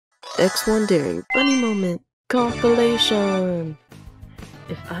X1 Daring Funny Moment compilation.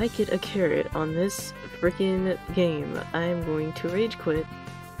 If I get a carrot on this freaking game, I am going to rage quit.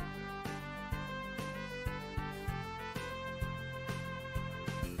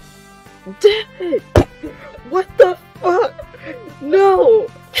 Damn it! What the fuck? No!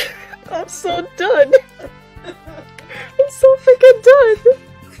 I'm so done! I'm so freaking done!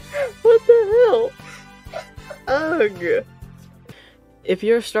 What the hell? Ugh! If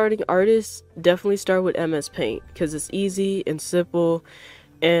you're a starting artist, definitely start with MS Paint, because it's easy and simple,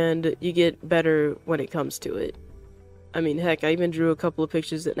 and you get better when it comes to it. I mean, heck, I even drew a couple of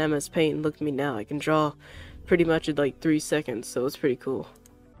pictures in MS Paint, and look at me now, I can draw pretty much in like 3 seconds, so it's pretty cool.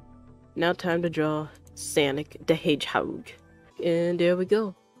 Now time to draw Sonic the Hedgehog. And there we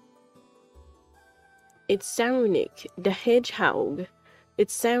go. It's Sonic the Hedgehog.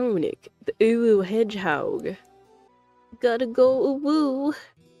 It's Sonic the UwU Hedgehog. Gotta go UwU.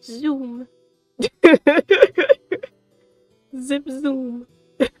 Zoom. Zip zoom.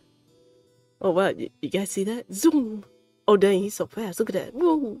 Oh wow, you guys see that? Zoom. Oh dang, he's so fast. Look at that.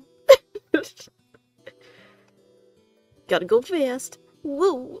 Woo. Gotta go fast.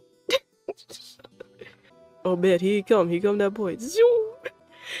 Woo. Oh man, here he come that boy. Zoom.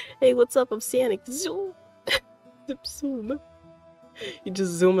 Hey, what's up? I'm Sonic. Zoom. Zip zoom. You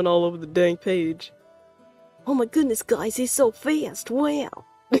just zooming all over the dang page. Oh my goodness, guys, he's so fast. Wow.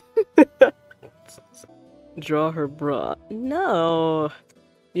 Draw her bra. No.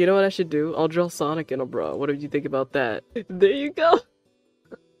 You know what I should do? I'll draw Sonic in a bra. What do you think about that? There you go.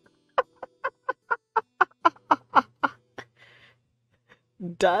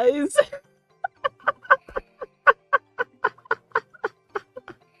 Dies.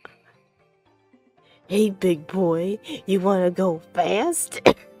 Hey, big boy, you wanna go fast?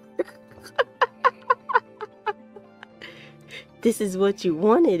 This is what you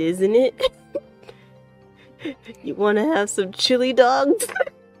wanted, isn't it? You wanna have some chili dogs?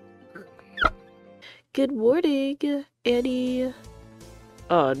 Good morning, Annie.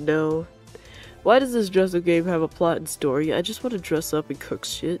 Oh no. Why does this dress up game have a plot and story? I just want to dress up and cook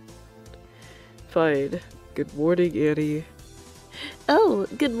shit. Fine. Good morning, Annie. Oh,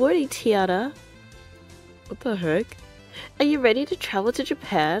 good morning, Tiana. What the heck? Are you ready to travel to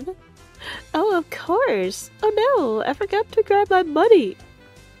Japan? Oh, of course. Oh no, I forgot to grab my money.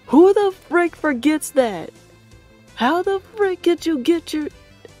 Who the frick forgets that? How the frick could you get your...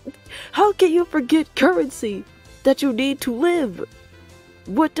 How can you forget currency that you need to live?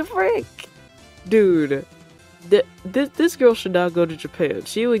 What the frick? Dude, this girl should not go to Japan.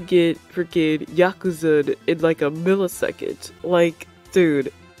 She would get freaking Yakuza in like a millisecond. Like,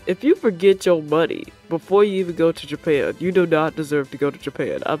 dude, if you forget your money before you even go to Japan, you do not deserve to go to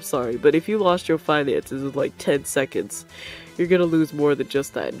Japan. I'm sorry, but if you lost your finances in like 10 seconds, you're gonna lose more than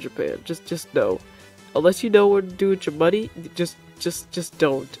just that in Japan. Just know. Unless you know what to do with your money, just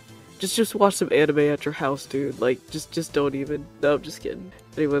don't. Just watch some anime at your house, dude. Like, just don't even. No, I'm just kidding.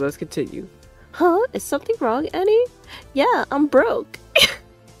 Anyway, let's continue. Huh? Is something wrong, Annie? Yeah, I'm broke.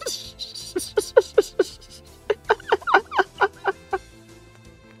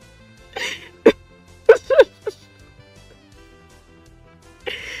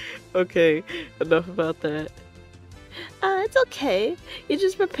 Okay, enough about that. It's okay. You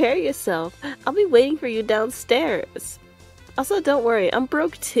just prepare yourself. I'll be waiting for you downstairs. Also, don't worry, I'm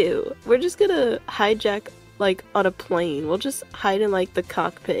broke too. We're just gonna hijack, like, on a plane. We'll just hide in, like, the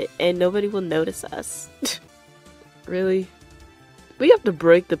cockpit and nobody will notice us. Really? We have to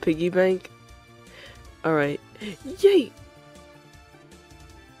break the piggy bank? Alright. Yay!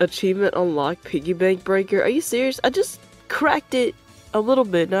 Achievement unlocked, piggy bank breaker. Are you serious? I just cracked it a little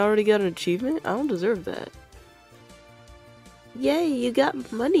bit and I already got an achievement? I don't deserve that. Yay, you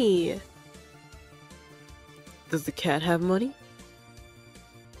got money! Does the cat have money?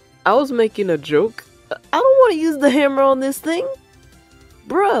 I was making a joke. I don't want to use the hammer on this thing!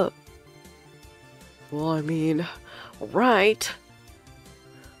 Bruh! Well, I mean, right.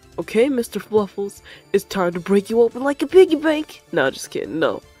 Okay, Mr. Fluffles, it's time to break you open like a piggy bank! No, just kidding,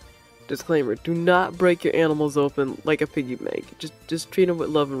 no. Disclaimer, do not break your animals open like a piggy bank. Just treat them with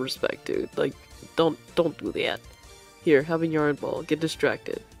love and respect, dude. Like, don't do that. Here, have a yarn ball. Get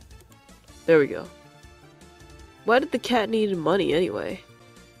distracted. There we go. Why did the cat need money anyway?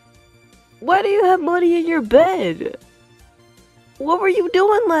 Why do you have money in your bed? What were you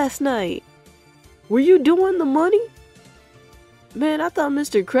doing last night? Were you doing the money? Man, I thought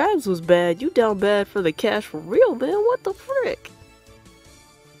Mr. Krabs was bad. You down bad for the cash for real, man. What the frick?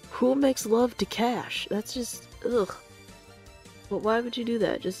 Who makes love to cash? That's just... ugh. But why would you do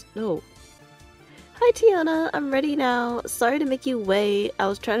that? Just... no. Hi Tiana, I'm ready now. Sorry to make you wait. I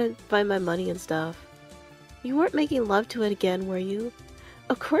was trying to find my money and stuff. You weren't making love to it again, were you?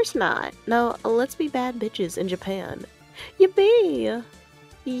 Of course not. Now, let's be bad bitches in Japan. Yippee!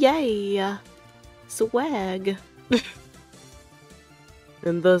 Yay! Swag.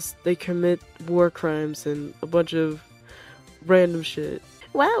 And thus, they commit war crimes and a bunch of random shit.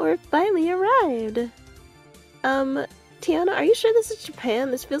 Wow, we're finally arrived! Tiana, are you sure this is Japan?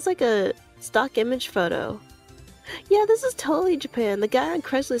 This feels like a stock image photo. Yeah, this is totally Japan. The guy on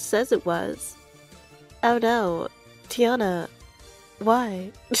Craigslist says it was. Oh no. Tiana,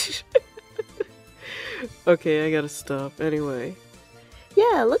 why? Okay, I gotta stop. Anyway.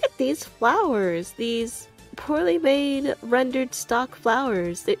 Yeah, look at these flowers. These poorly made, rendered stock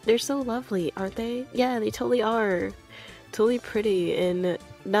flowers. They're so lovely, aren't they? Yeah, they totally are. Totally pretty and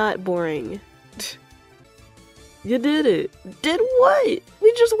not boring. You did it! Did what?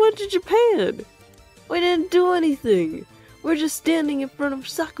 We just went to Japan! We didn't do anything! We're just standing in front of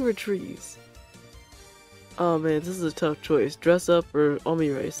sakura trees. Oh man, this is a tough choice. Dress up or Omi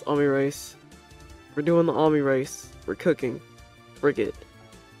rice? Omi rice. We're doing the Omi rice. We're cooking. Frick it.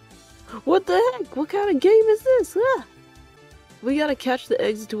 What the heck? What kind of game is this? Ah! We gotta catch the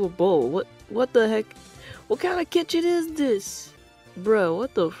eggs into a bowl. What the heck? What kind of kitchen is this? Bro,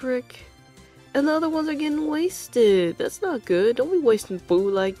 what the frick? And the other ones are getting wasted. That's not good. Don't be wasting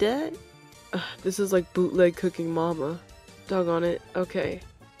food like that. This is like bootleg cooking mama. Doggone it. Okay.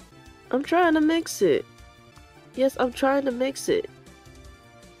 I'm trying to mix it. Yes, I'm trying to mix it.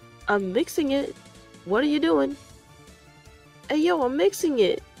 I'm mixing it. What are you doing? Hey yo, I'm mixing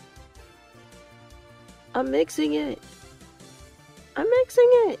it. I'm mixing it. I'm mixing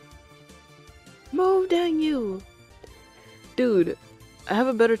it. Move, dang you. Dude, I have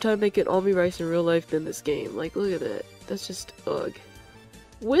a better time making Omi rice in real life than this game. Like, look at that. That's just ugh.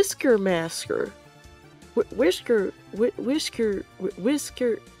 Whisker Master. Whisker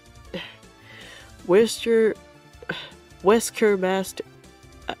Master.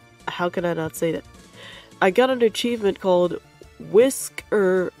 How can I not say that? I got an achievement called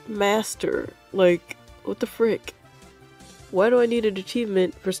Whisker Master. Like, what the frick? Why do I need an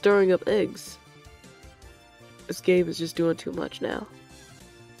achievement for stirring up eggs? This game is just doing too much now.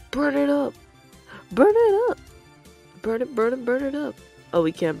 Burn it up! Burn it up! Burn it up! Oh,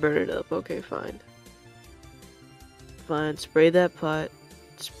 we can't burn it up. Okay, fine. Fine, spray that pot.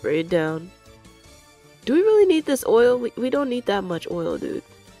 Spray it down. Do we really need this oil? We don't need that much oil, dude.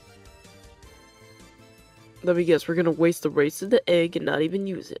 Let me guess, we're gonna waste the rest of the egg and not even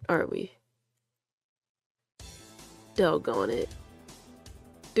use it, aren't we? Doggone it.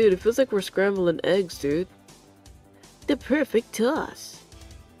 Dude, it feels like we're scrambling eggs, dude. The perfect toss.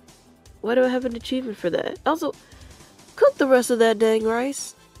 Why do I have an achievement for that? Also, cook the rest of that dang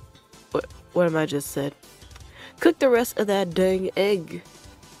rice. What am I just said? Cook the rest of that dang egg.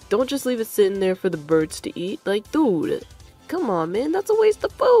 Don't just leave it sitting there for the birds to eat. Like, dude, come on, man, that's a waste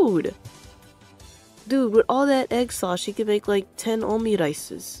of food. Dude, with all that egg sauce, you can make like 10 Omi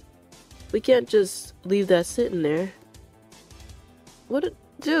rices. We can't just leave that sitting there.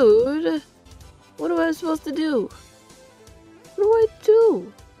 Dude, what am I supposed to do? What do I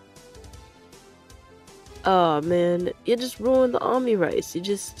do? Oh man, you just ruined the Omi rice. You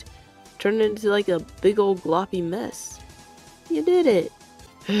just turned it into like a big old gloppy mess. You did it.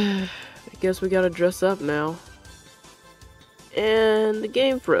 I guess we gotta dress up now. And the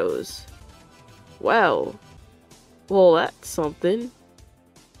game froze. Wow. Well, that's something.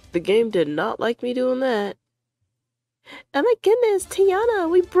 The game did not like me doing that. Oh my goodness,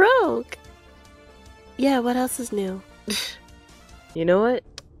 Tiana, we broke! Yeah, what else is new? You know what?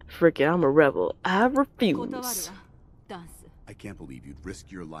 Frick it, I'm a rebel. I refuse. I can't believe you'd risk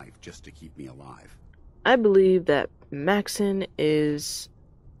your life just to keep me alive. I believe that Maxon is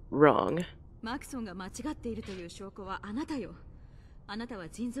wrong. Maxon が間違っているという証拠はあなたよ。あなたは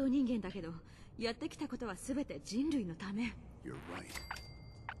人造人間だけど、やってきたことはすべて人類のため。You're right.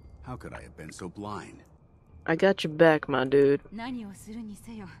 How could I have been so blind? I got your back, my dude. 何をするに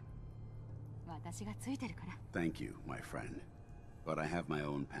せよ、私がついてるから。Thank you, my friend. But I have my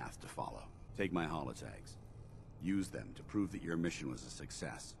own path to follow. Take my holotags. Use them to prove that your mission was a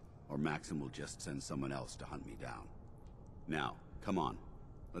success, or Maxim will just send someone else to hunt me down. Now, come on.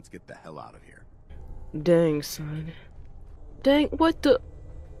 Let's get the hell out of here. Dang, son. Dang, what the...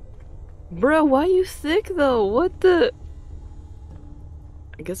 Bro, why you thick, though? What the...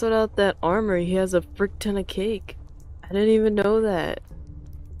 I guess without that armor, he has a frick ton of cake. I didn't even know that.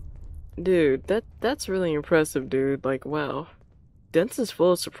 Dude, that's really impressive, dude. Like, wow. Dents is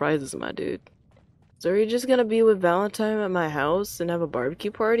full of surprises, my dude. So are you just gonna be with Valentine at my house and have a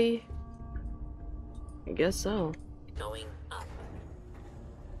barbecue party? I guess so. Going up.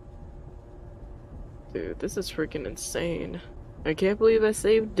 Dude, this is freaking insane. I can't believe I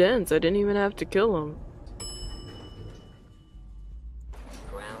saved Dents. I didn't even have to kill him.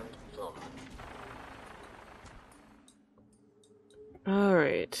 Ground floor.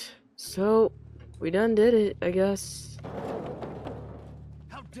 Alright. So, we done did it, I guess.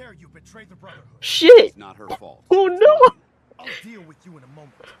 How dare you betray the Brotherhood? Shit! It's not her fault. Oh no! I'll deal with you in a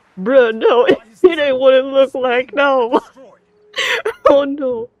moment. Bruh, no, it ain't what it looked like, no! Destroyed. Oh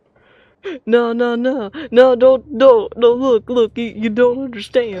no! No, no, no, no, don't, no, look, you don't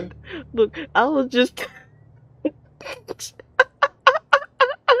understand. Look, I was just...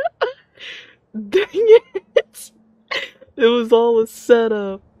 Dang it! It was all a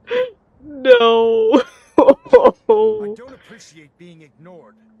setup. No! I don't appreciate being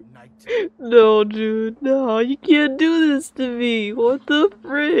ignored, Knight. No, dude, no, you can't do this to me. What the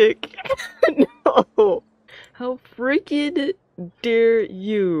frick? No! How freaking dare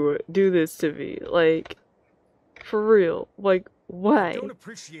you do this to me? Like, for real. Like, why? I don't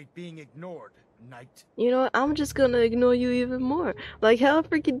appreciate being ignored, Knight. You know what? I'm just gonna ignore you even more. Like, how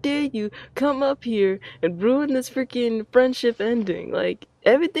freaking dare you come up here and ruin this freaking friendship ending? Like,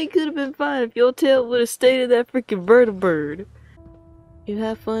 everything could have been fine if your tail would have stayed in that freaking vertibird. You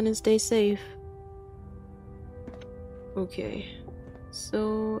have fun and stay safe. Okay.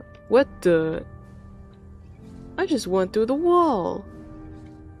 So, what the? I just went through the wall.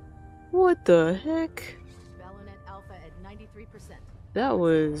 What the heck? Ballonnet Alpha at 93%. That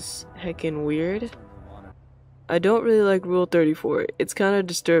was heckin' weird. I don't really like Rule 34. It's kind of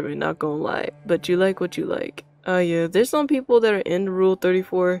disturbing, not gonna lie. But you like what you like. Yeah, there's some people that are into Rule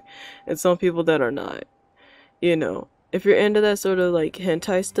 34 and some people that are not. You know, if you're into that sort of like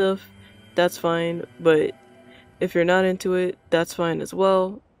hentai stuff, that's fine. But if you're not into it, that's fine as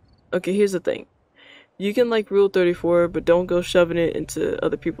well. Okay, here's the thing. You can like Rule 34, but don't go shoving it into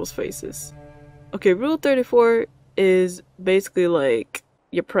other people's faces. Okay, Rule 34 is basically like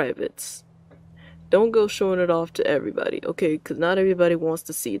your privates. Don't go showing it off to everybody, okay? Because not everybody wants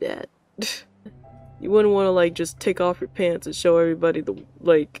to see that. You wouldn't want to like just take off your pants and show everybody the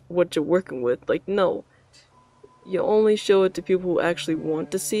like what you're working with. Like, no. You only show it to people who actually want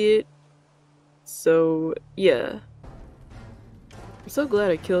to see it. So, yeah. I'm so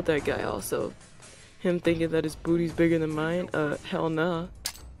glad I killed that guy also. Him thinking that his booty's bigger than mine? Hell nah.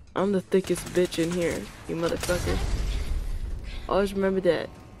 I'm the thickest bitch in here, you motherfucker. Always remember that.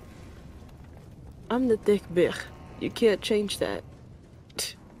 I'm the thick bitch. You can't change that.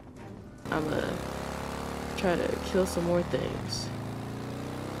 I'm gonna try to kill some more things.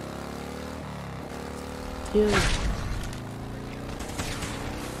 Yeah.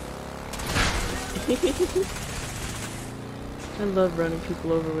 I love running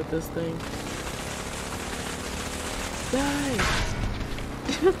people over with this thing. Die!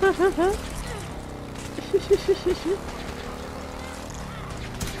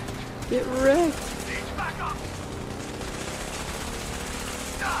 Get wrecked!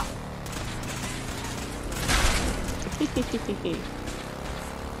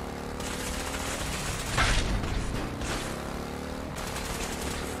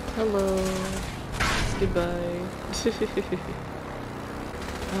 Hello. Goodbye.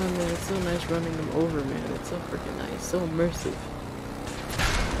 Oh man, it's so nice running them over, man. It's so freaking nice. So immersive.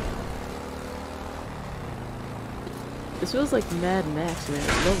 This feels like Mad Max, man.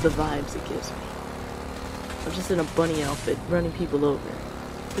 I love the vibes it gives me. I'm just in a bunny outfit, running people over.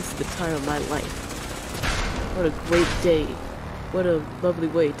 This is the time of my life. What a great day. What a lovely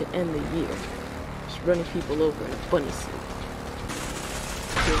way to end the year. Just running people over in a bunny suit.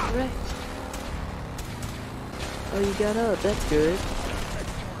 Get wrecked. Oh, you got up. That's good.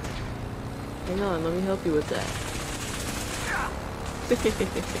 Hang on, let me help you with that.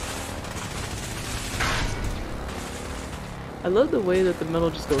 I love the way that the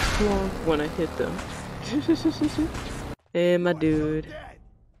metal just goes plonk when I hit them. Hey, my dude.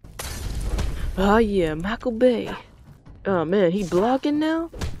 Oh yeah, Michael Bay. Oh man, he blocking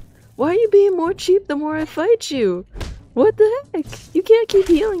now? Why are you being more cheap the more I fight you? What the heck? You can't keep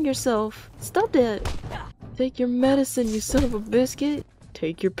healing yourself. Stop that. Take your medicine, you son of a biscuit.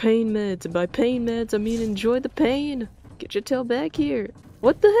 Take your pain meds, and by pain meds I mean enjoy the pain. Get your tail back here.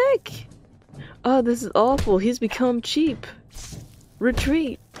 What the heck? Oh, this is awful. He's become cheap.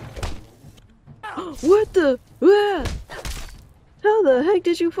 Retreat. What the? Ah! How the heck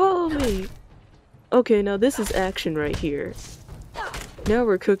did you follow me? Okay, now this is action right here. Now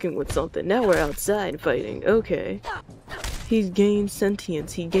we're cooking with something. Now we're outside fighting. Okay. He's gained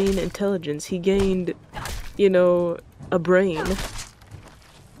sentience. He gained intelligence. He gained, you know, a brain.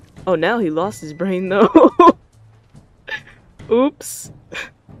 Oh, now he lost his brain though. Oops.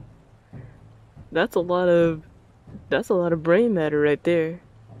 That's a lot of brain matter right there.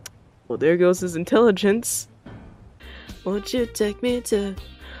 Well, there goes his intelligence. Won't you take me to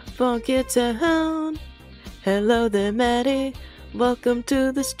Funky Town? Hello there, Maddie. Welcome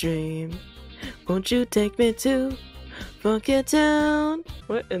to the stream. Won't you take me to Funky Town?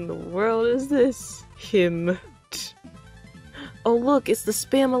 What in the world is this? Him. Oh look, it's the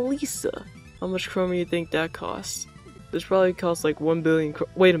Spam Elisa. How much chrome do you think that costs? This probably costs like 1 billion.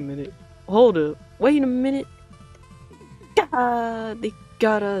 Wait a minute. Hold up. Wait a minute. God, they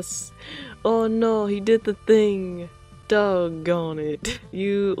got us. Oh no, he did the thing. Doggone it.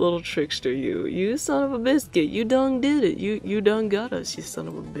 You little trickster, you son of a biscuit. You done did it. You done got us, you son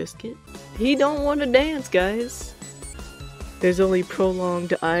of a biscuit. He don't want to dance, guys. There's only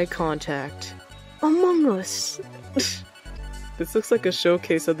prolonged eye contact. Among Us. This looks like a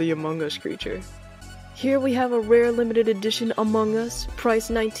showcase of the Among Us creature. Here we have a rare limited edition Among Us, price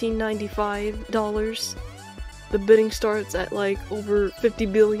 $19.95. The bidding starts at like over 50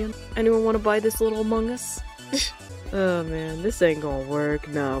 billion. Anyone want to buy this little Among Us? Oh man, this ain't gonna work.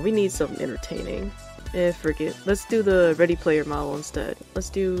 No, we need something entertaining. Frick it. Let's do the Ready Player model instead. Let's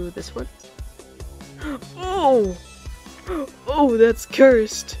do this one. Oh! Oh, that's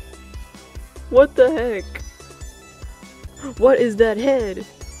cursed. What the heck? What is that head?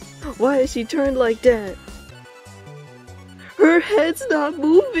 Why is she turned like that? Her head's not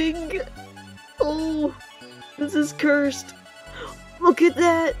moving! Oh, this is cursed. Look at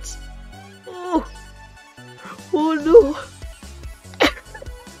that! Oh, oh no!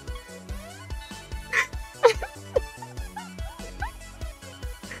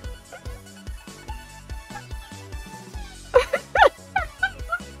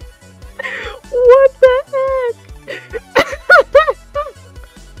 What the heck?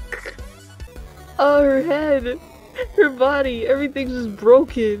 Oh, her head, her body, everything's just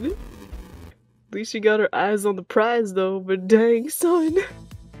broken. At least she got her eyes on the prize though, but dang son.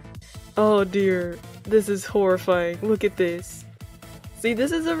 Oh dear, this is horrifying. Look at this. See,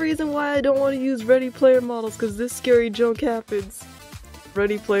 this is the reason why I don't want to use Ready Player models, because this scary junk happens.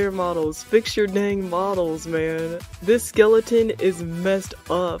 Ready Player models, fix your dang models, man. This skeleton is messed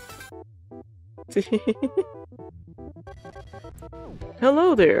up.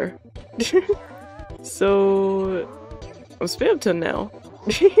 Hello there. So, I'm Spamton now.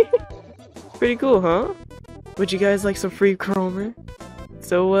 Pretty cool, huh? Would you guys like some free chromer?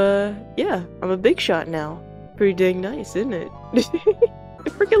 So, yeah, I'm a big shot now. Pretty dang nice, isn't it? I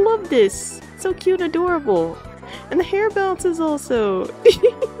freaking love this. So cute and adorable. And the hair bounces also. I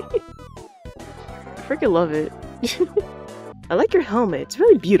freaking love it. I like your helmet. It's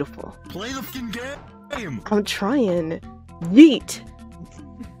really beautiful. Play the fucking game! I'm trying. Yeet.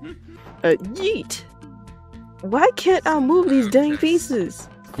 Yeet. Why can't I move these dang pieces?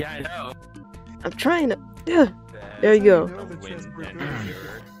 Yeah, I know. I'm trying to. There you go.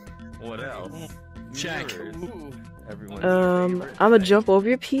 What else? Check. I'ma jump over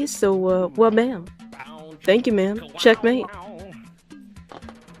your piece, so, well, ma'am. Thank you, ma'am. Checkmate.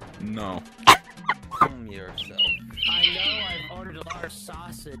 No. Yourself. I know I've ordered a large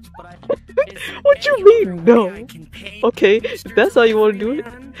sausage, but What you mean, no? Okay, if that's how you want to do it.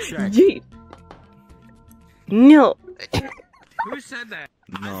 Check. Yeet. No. Who said that?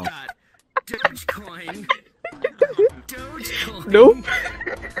 No. I've got Dogecoin. Dogecoin. Nope.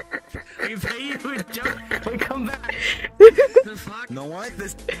 We pay you with Dogecoin. Come back. The fuck? You know what?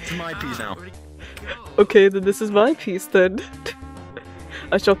 This is my piece now. Where'd he go? Okay, then this is my piece then.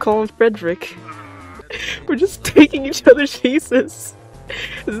 I shall call him Frederick. We're just taking each other's pieces.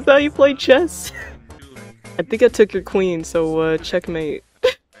 Is this how you play chess? I think I took your queen, so checkmate.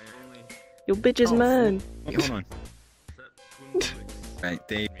 Your bitch is mine. Hold on. Right,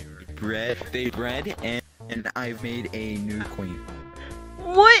 they bred, and I've made a new queen.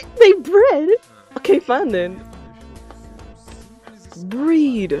 What? They bred? Okay, fine then.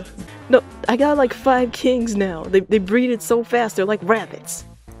 Breed. No, I got like 5 kings now. They breed it so fast, they're like rabbits.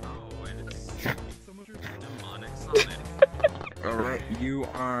 Alright, you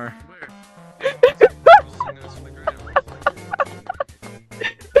are...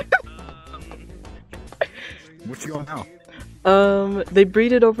 What you going now? They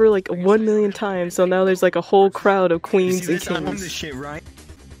breed it over like 1 million times, so now there's like a whole crowd of queens and I won this kings. shit, right?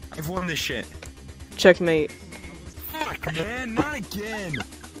 I've won this shit. Checkmate. Fuck, man, not again!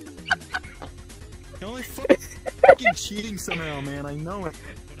 You're only fucking cheating somehow, man, I know it.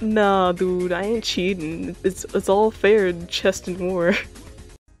 Nah, dude, I ain't cheating. It's all fair in chess and war.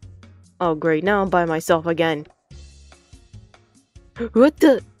 Oh great, now I'm by myself again. What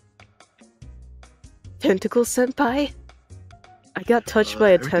the? Tentacle senpai? I got touched by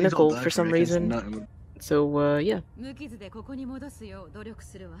a tentacle for some reason. So, yeah. 無傷でここに戻すよう努力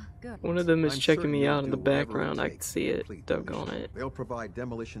するわ。 One of them is I'm checking certain me you'll out in the do whatever it background. I can takes see to it. complete the Doggone mission. it. They'll provide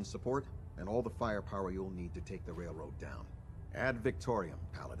demolition support and all the firepower you'll need to take the railroad down. Ad Victoriam,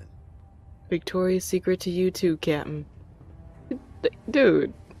 Paladin. Victoria's secret to you too, Captain.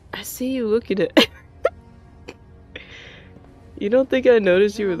 Dude, I see you looking at. You don't think I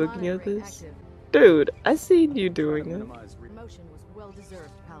noticed you were looking at this? Dude, I seen you doing it. Promotion was well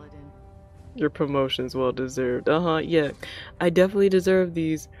deserved, Paladin. Your promotion's well deserved. Yeah. I definitely deserve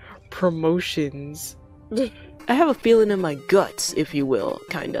these promotions. I have a feeling in my guts, if you will,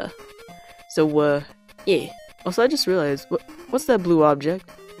 kinda. So, yeah. Also, I just realized, what's that blue object?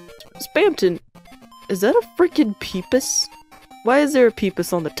 Spamton! Is that a freaking peepus? Why is there a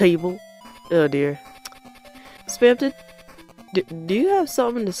peepus on the table? Oh dear. Spamton, do you have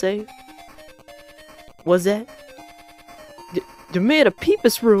something to say? What's that? They made a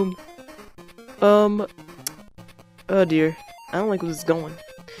peepus room! Oh dear. I don't like where this is going.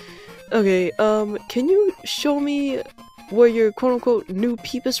 Okay, can you show me where your quote-unquote new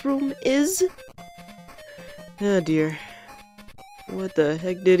peepus room is? Oh dear. What the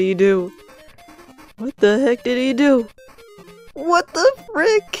heck did he do? What the heck did he do? What the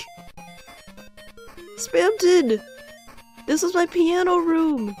frick? Spamton! This was my piano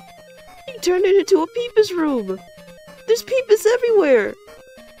room! He turned it into a peepus room! There's peepus everywhere!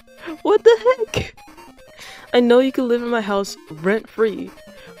 What the heck? I know you can live in my house rent-free,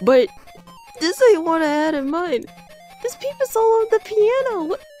 but this ain't what I had in mind. There's peepus all over the piano!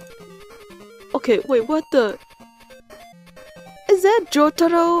 What? Okay, wait, what the? Is that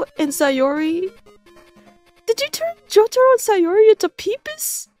Jotaro and Sayori? Did you turn Jotaro and Sayori into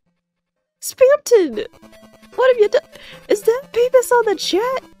peepus? Spamton! What have you done? Is that peepus on the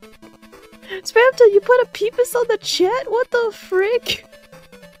chat? Spamton, you put a peepus on the chat? What the frick?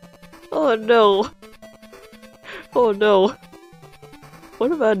 Oh no. Oh no.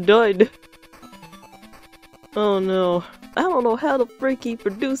 What have I done? Oh no. I don't know how the frick he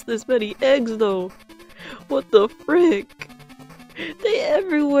produced this many eggs though. What the frick? They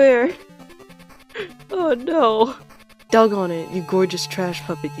everywhere. Oh no. Doggone it, you gorgeous trash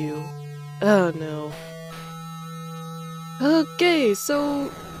puppet you. Oh no. Okay,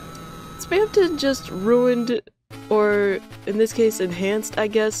 so Spamton just ruined, or in this case enhanced, I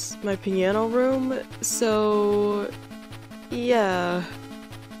guess, my piano room, so yeah.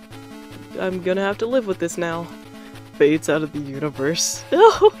 I'm gonna have to live with this now. Fades out of the universe.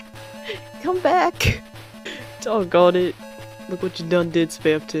 No! Come back! Doggone it. Look what you done did,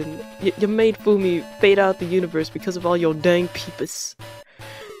 Spamton. You made Fumi fade out the universe because of all your dang peepus.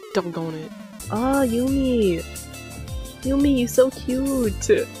 Doggone it. Ah, Yumi! Yumi, you're so cute!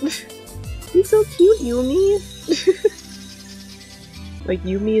 You're so cute, Yumi! Like,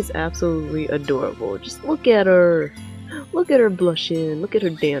 Yumi is absolutely adorable. Just look at her! Look at her blushing, look at her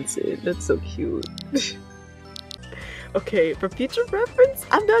dancing. That's so cute. Okay, for future reference,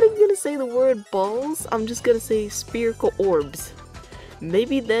 I'm not even gonna say the word balls, I'm just gonna say spherical orbs.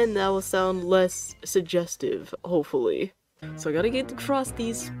 Maybe then that will sound less suggestive, hopefully. So I gotta get across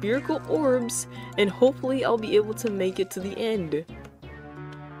these spherical orbs, and hopefully I'll be able to make it to the end.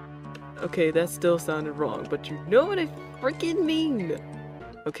 Okay, that still sounded wrong, but you know what I freaking mean!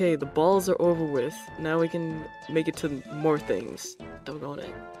 Okay, the balls are over with. Now we can make it to more things. Doggone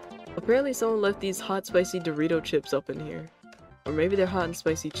it. Apparently someone left these hot spicy Dorito chips up in here. Or maybe they're hot and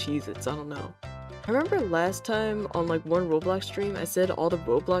spicy Cheez-Its, I don't know. I remember last time on like one Roblox stream I said all the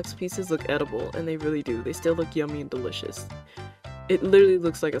Roblox pieces look edible, and they really do. They still look yummy and delicious. It literally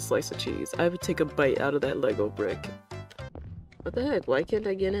looks like a slice of cheese. I would take a bite out of that Lego brick. What the heck? Why can't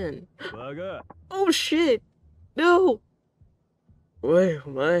I get in? Oh shit! No! Wait,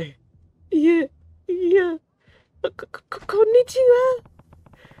 my. Yeah. Konnichiwa!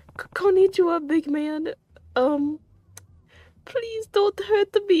 Konnichiwa, big man. Please don't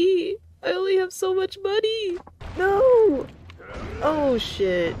hurt me. I only have so much money. No! Oh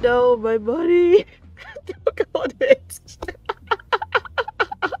shit, no, my money. Doggone it.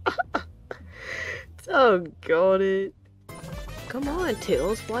 Doggone it. Come on,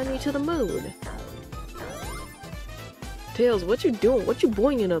 Tails, fly me to the moon. Tails, what you doing? What you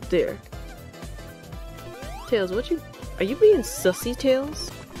boinging up there? Tails, are you being sussy,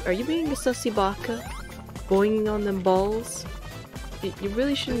 Tails? Are you being a sussy baka? Boinging on them balls? You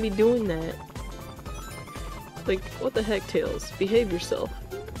really shouldn't be doing that. Like, what the heck, Tails? Behave yourself.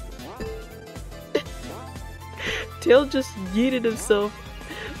 Tails just yeeted himself.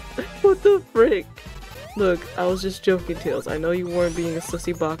 What the frick? Look, I was just joking, Tails. I know you weren't being a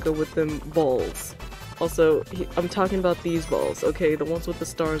sussy baka with them balls. Also, I'm talking about these balls, okay? The ones with the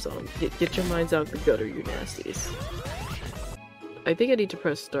stars on. Get your minds out the gutter, you nasties. I think I need to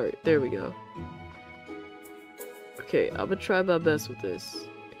press start. There we go. Okay, I'm gonna try my best with this.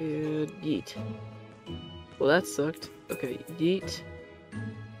 And yeet. Well, that sucked. Okay, yeet.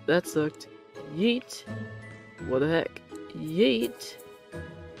 That sucked. Yeet. What the heck? Yeet.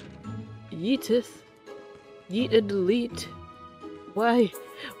 Yeeteth. Yeet and delete. Why?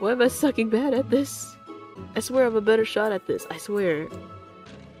 Why am I sucking bad at this? I swear I'm a better shot at this. I swear.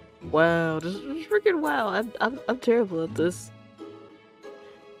 Wow, just freaking wow. I'm terrible at this.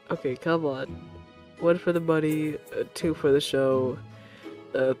 Okay, come on. 1 for the money, 2 for the show,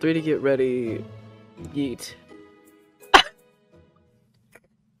 3 to get ready. Yeet.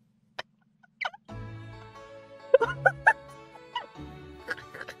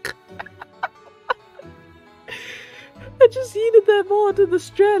 I just yeeted that ball into the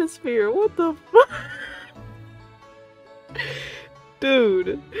stratosphere. What the fuck?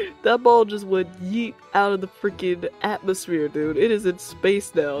 Dude, that ball just went yeet out of the freaking atmosphere, dude. It is in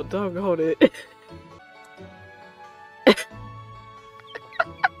space now. Doggone it.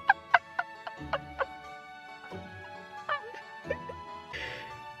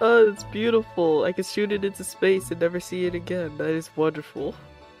 Oh, it's beautiful. I can shoot it into space and never see it again. That is wonderful.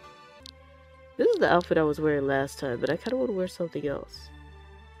 This is the outfit I was wearing last time, but I kind of want to wear something else.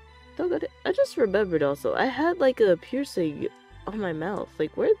 I just remembered also, I had like a piercing on my mouth.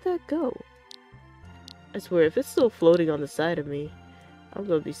 Like, where'd that go? I swear, if it's still floating on the side of me, I'm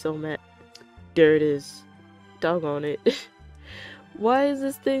gonna be so mad. There it is. Doggone it. Why is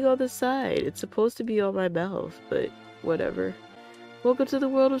this thing on the side? It's supposed to be on my mouth, but whatever. Welcome to the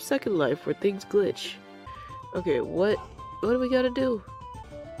world of Second Life, where things glitch. Okay, what do we gotta do?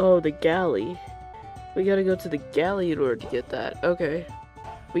 Oh, the galley. We gotta go to the galley in order to get that. Okay.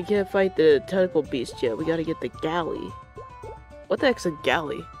 We can't fight the tentacle beast yet. We gotta get the galley. What the heck's a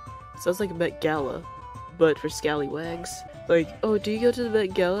galley? Sounds like a Met Gala, but for scallywags. Like, oh, do you go to the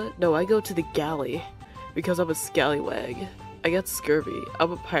Met Gala? No, I go to the galley. Because I'm a scallywag. I got scurvy.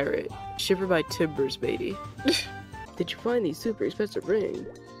 I'm a pirate. Shiver my timbers, matey. Did you find the super expensive ring?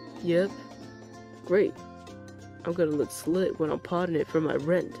 Yep. Great. I'm gonna look slit when I'm potting it for my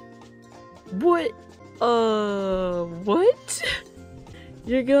rent. What? What?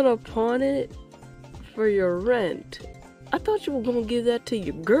 You're gonna pawn it for your rent? I thought you were gonna give that to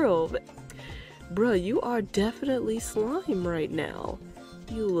your girl, but... Bruh, you are definitely slime right now.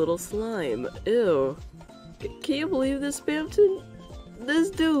 You little slime. Ew. Can you believe this, Spamton? This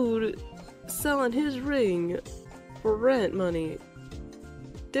dude selling his ring for rent money.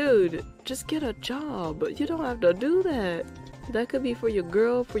 Dude, just get a job. You don't have to do that. That could be for your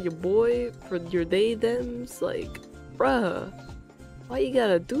girl, for your boy, for your they-thems. Like, bruh, why you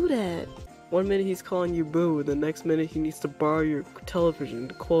gotta do that? 1 minute he's calling you boo, the next minute he needs to borrow your television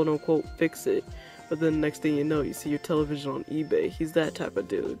to quote-unquote fix it. But then the next thing you know, you see your television on eBay. He's that type of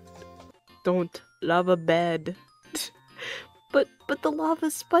dude. Don't. Lava bad. but the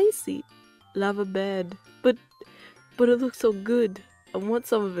lava's spicy. Lava bad. But it looks so good. I want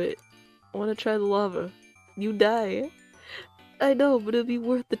some of it. I want to try the lava. You die. I know, but it'll be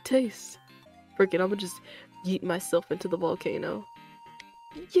worth the taste. Frickin', I'ma just yeet myself into the volcano.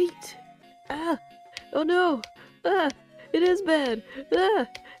 Yeet! Ah! Oh no! Ah! It is bad! Ah!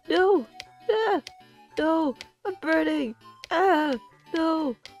 No! Ah! No! I'm burning! Ah!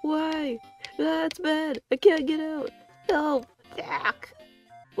 No! Why? Ah, it's bad! I can't get out! No! Fuck!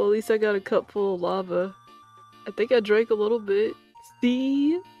 Well, at least I got a cup full of lava. I think I drank a little bit.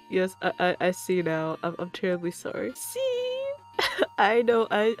 See? Yes, I see now. I'm terribly sorry. See? I know,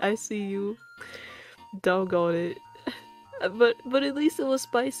 I see you. Doggone it. But at least it was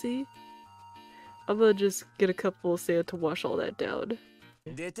spicy. I'm gonna just get a cup full of sand to wash all that down.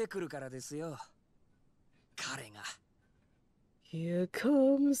 Here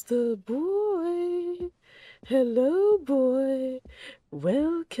comes the boy. Hello, boy.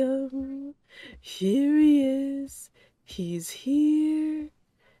 Welcome. Here he is. He's here.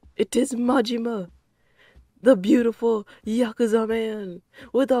 It is Majima, the beautiful Yakuza man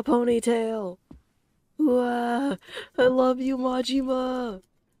with a ponytail. Wow, I love you, Majima.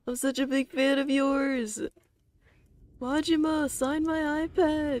 I'm such a big fan of yours. Majima, sign my eye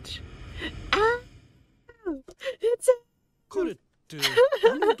patch. Ah! It's a...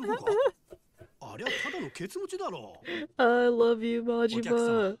 I love you,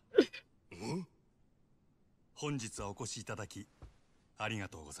 Majima. 本日はお越しいただきありが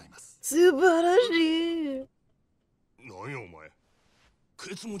とうございます。素晴らしい。何やお前、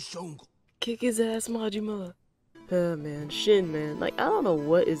ケツ持ちちゃうんか。Kick his ass, Majima. Oh man, Shin, man. Like, I don't know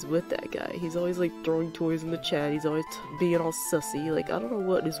what is with that guy. He's always like throwing toys in the chat. He's always being all sussy. Like, I don't know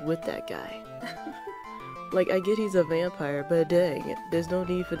what is with that guy. Like, I get he's a vampire, but dang, there's no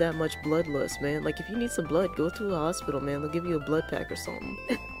need for that much bloodlust, man. Like, if you need some blood, go to a hospital, man. They'll give you a blood pack or something.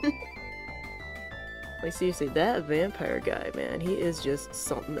 Like, seriously, that vampire guy, man, he is just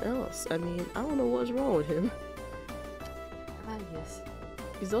something else. I mean, I don't know what's wrong with him.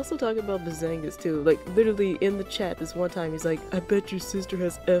 He's also talking about Bazangas too. Like, literally in the chat this one time, he's like, I bet your sister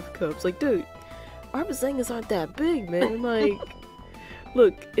has F cups. Like, dude, our Bazangas aren't that big, man. Like,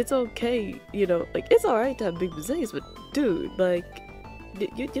 look, it's okay, you know, like, it's alright to have big Bazangas, but dude, like,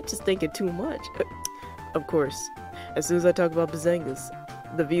 you're just thinking too much. Of course, as soon as I talk about Bazangas,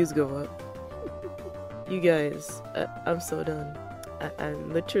 the views go up. You guys, I'm so done.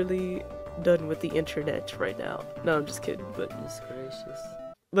 I'm literally done with the internet right now. No, I'm just kidding, but goodness gracious.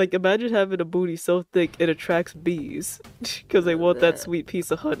 Like, imagine having a booty so thick it attracts bees because they want that sweet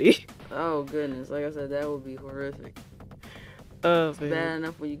piece of honey. Oh goodness, like I said, that would be horrific. Oh man. Bad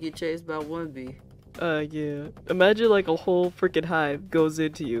enough when you get chased by one bee. Yeah. Imagine like a whole freaking hive goes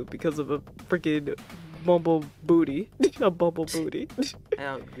into you because of a freaking bumble booty. A bumble booty.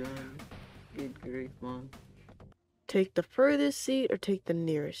 Outgunned. Good grief, man. Take the furthest seat or take the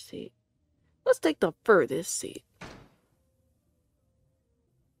nearest seat? Let's take the furthest seat.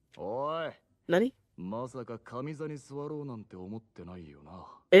 Oi. Nani? まさか上座に座ろうなんて思ってないよな。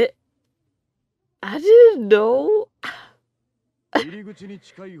I didn't know. 入り口に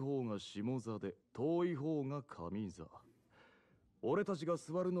近い方が下座で、遠い方が上座。俺たちが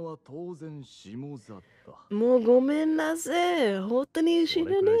座るのは当然下座だ。もうごめんなさい。本当に知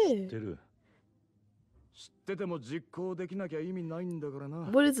らねえ。知ってても実行できなきゃ意味ないんだから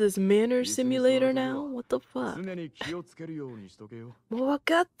な。What is this, manner simulator now? What the fuck? 常に気をつけるようにしとけよ。もうわ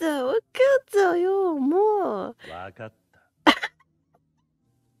かったよ、もう。わかった。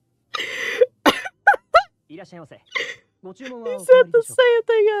いらっしゃいませ。 He said the same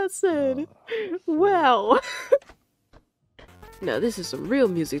thing I said. Wow. Now this is some real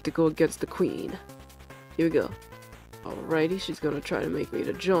music to go against the queen. Here we go. Alrighty, she's gonna try to make me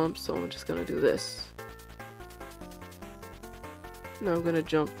to jump, so I'm just gonna do this. Now I'm gonna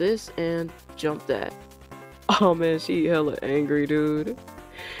jump this and jump that. Oh man, she hella angry, dude.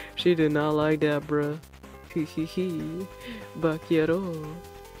 She did not like that, bruh. Hee hee hee. Vaquero.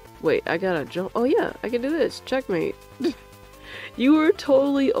 Wait, I gotta jump. Oh yeah, I can do this. Checkmate. You were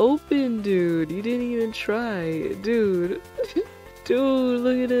totally open, dude. You didn't even try. Dude. Dude,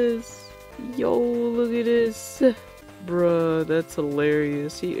 look at this. Yo, look at this. Bruh, that's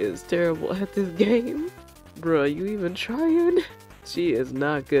hilarious. She is terrible at this game. Bruh, you even trying? She is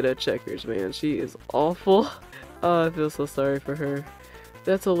not good at checkers, man. She is awful. Oh, I feel so sorry for her.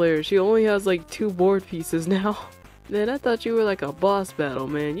 That's hilarious. She only has like 2 board pieces now. Man, I thought you were like a boss battle,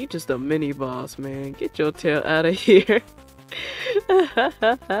 man. You just a mini boss, man. Get your tail out of here.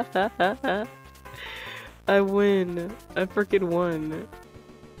 I win. I freaking won.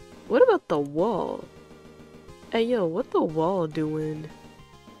 What about the wall? Hey, yo, what the wall doing?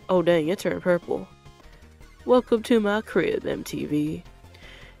 Oh, dang, it turned purple. Welcome to my crib, MTV.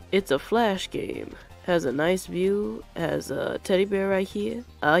 It's a flash game. Has a nice view. Has a teddy bear right here.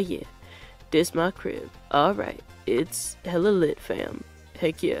 Oh, yeah. This my crib. Alright. It's hella lit, fam.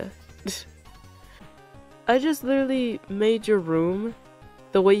 Heck yeah. I just literally made your room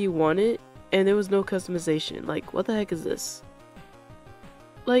the way you want it, and there was no customization. Like, what the heck is this?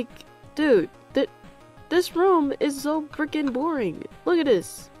 Like, dude, this room is so freaking boring. Look at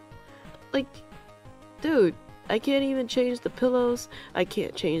this. Like, dude, I can't even change the pillows. I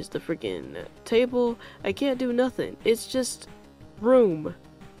can't change the freaking table. I can't do nothing. It's just room.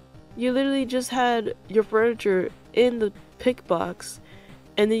 You literally just had your furniture in the pick box,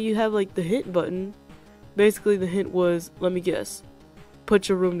 and then you have like the hint button. Basically the hint was, let me guess, put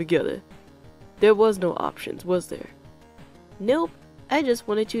your room together. There was no options, was there? Nope, I just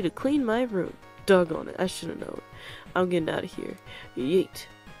wanted you to clean my room. Doggone it, I should have known. I'm getting out of here. Yeet.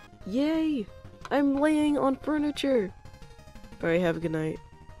 Yay! I'm laying on furniture. Alright, have a good night.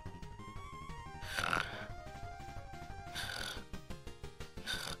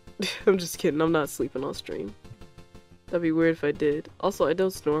 I'm just kidding, I'm not sleeping on stream. That'd be weird if I did. Also, I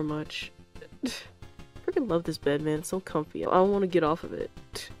don't snore much. Freaking love this bed, man. It's so comfy. I don't want to get off of it.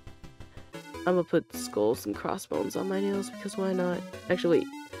 I'm gonna put skulls and crossbones on my nails because why not? Actually, wait.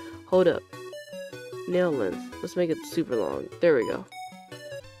 Hold up. Nail length. Let's make it super long. There we go.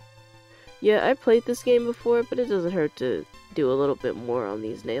 Yeah, I played this game before, but it doesn't hurt to do a little bit more on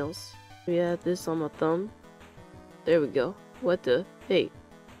these nails. We add this on my thumb. There we go. What the? Hey.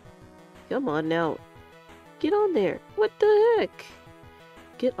 Come on now. Get on there. What the heck?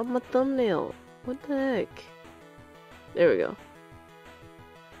 Get on my thumbnail. What the heck? There we go.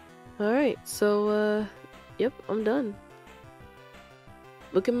 Alright, so, yep, I'm done.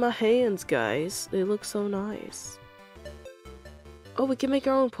 Look at my hands, guys. They look so nice. Oh, we can make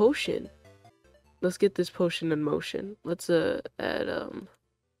our own potion. Let's get this potion in motion. Let's add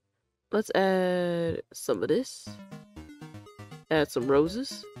some of this. Add some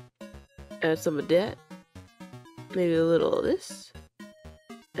roses. Add some of that. Maybe a little of this.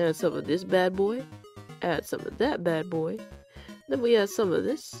 Add some of this bad boy. Add some of that bad boy. Then we add some of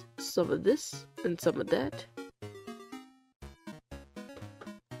this, and some of that.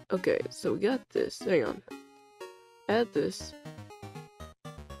 Okay, so we got this. Hang on. Add this.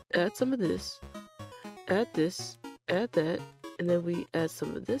 Add some of this. Add this. Add that. And then we add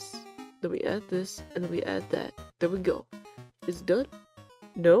some of this. Then we add this. And then we add that. There we go. It's done?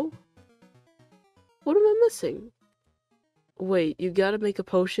 No? What am I missing? Wait, you gotta make a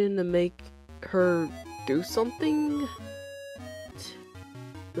potion to make her do something?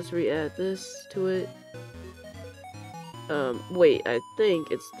 Let's re-add this to it. Wait, I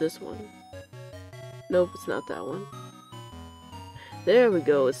think it's this one. Nope, it's not that one. There we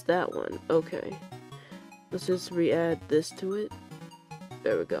go, it's that one. Okay. Let's just re-add this to it.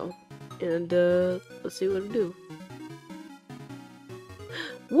 There we go. And, let's see what it do.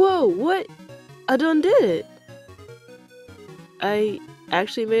 Whoa, what? I done did it! I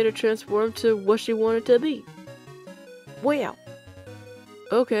actually made her transform to what she wanted to be. Wow.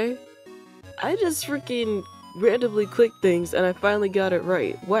 Okay. I just freaking randomly clicked things and I finally got it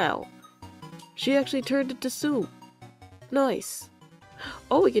right. Wow. She actually turned into soup. Nice.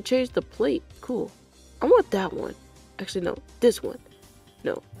 Oh, we can change the plate. Cool. I want that one. Actually, no. This one.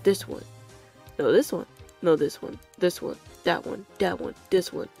 No. This one. No, this one. No, this one. This one. That one. That one.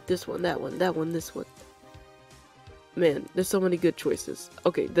 This one. This one. That one. That one. This one. Man, there's so many good choices.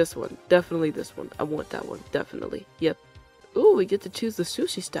 Okay, this one. Definitely this one. I want that one. Definitely. Yep. Ooh, we get to choose the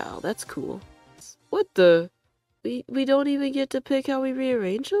sushi style. That's cool. What the? We don't even get to pick how we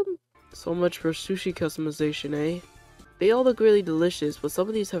rearrange them? So much for sushi customization, eh? They all look really delicious, but some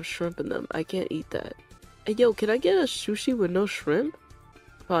of these have shrimp in them. I can't eat that. Hey, yo, can I get a sushi with no shrimp?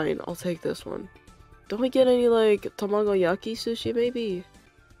 Fine, I'll take this one. Don't we get any, like, tamagoyaki sushi, maybe?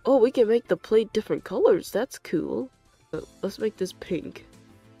 Oh, we can make the plate different colors. That's cool. Let's make this pink.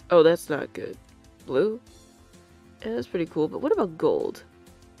 Oh, that's not good. Blue? Yeah, that's pretty cool, but what about gold?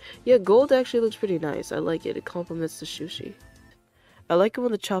 Yeah, gold actually looks pretty nice. I like it. It complements the sushi. I like it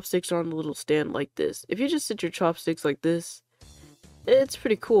when the chopsticks are on the little stand like this. If you just sit your chopsticks like this, it's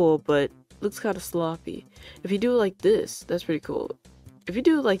pretty cool, but looks kind of sloppy. If you do it like this, that's pretty cool. If you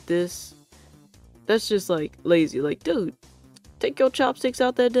do it like this, that's just like lazy. Like, dude, take your chopsticks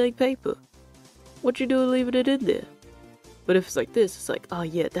out that dang paper. What you doing leaving it in there? But if it's like this, it's like, oh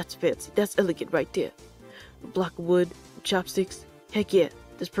yeah, that's fancy. That's elegant right there. A block of wood, chopsticks. Heck yeah,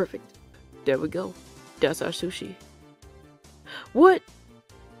 that's perfect. There we go. That's our sushi. What?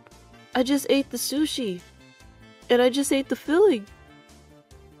 I just ate the sushi. And I just ate the filling.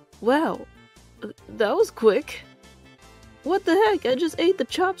 Wow. That was quick. What the heck? I just ate the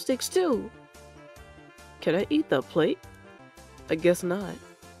chopsticks too. Can I eat the plate? I guess not.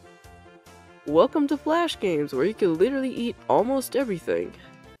 Welcome to Flash Games, where you can literally eat almost everything.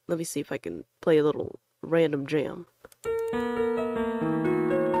 Let me see if I can play a little random jam.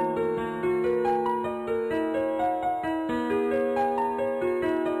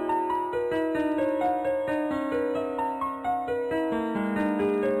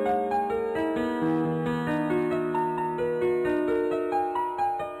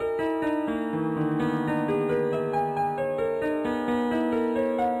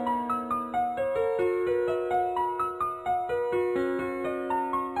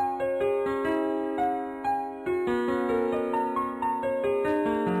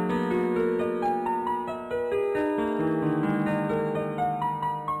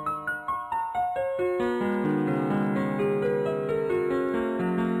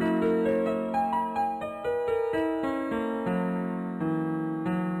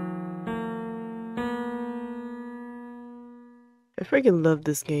 I freaking love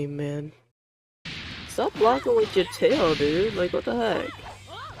this game, man. Stop blocking with your tail, dude. Like, what the heck?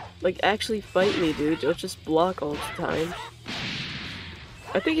 Like, actually fight me, dude. Don't just block all the time.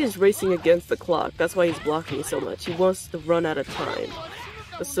 I think he's racing against the clock. That's why he's blocking me so much. He wants to run out of time.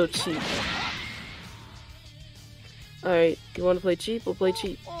 That's so cheap. Alright, you wanna play cheap? We'll play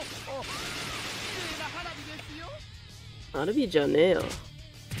cheap. Hanabi-janeo.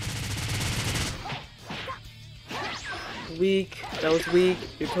 Weak. That was weak.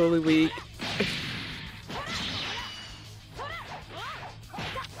 You're totally weak.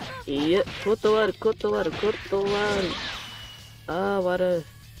 いえ、断る。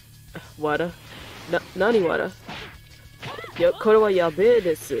わら。何わら？いや、これはやべえ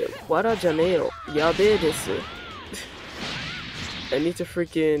です。わらじゃねえよ。やべえです。I need to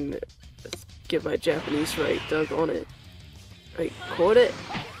freaking get my Japanese right. Doggone it. はい、これ。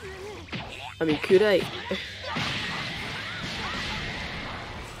暗い。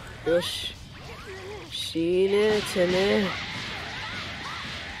よし。死ねてね。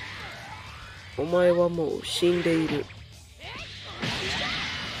お前はもう死んでいる。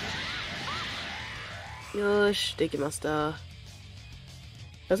よし、できました。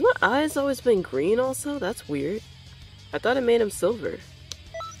Has my eyes always been green also? That's weird. I thought it made him silver.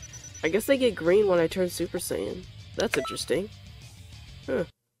 I guess they get green when I turn Super Saiyan. That's interesting. Huh.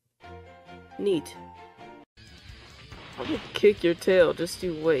 Neat. I'm gonna kick your tail, just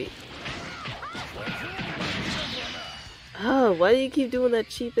you wait. Oh, why do you keep doing that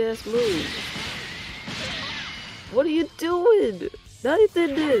cheap ass move? What are you doing? 何言って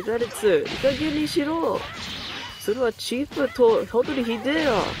んねん、誰つ。いい加減にしろ。それはチープと、本当にひでえ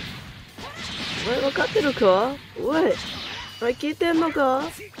な。お前分かってるか？おい、お前聞いてんのか？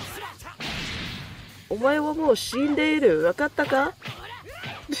お前はもう死んでいる。分かったか？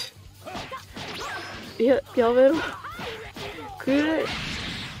いや、やめろ。くれ。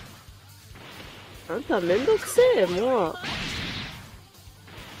あんためんどくせえ、もう。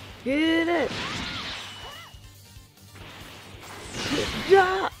くれ。じ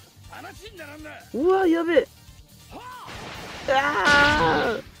ゃあ。うわ、やべえ。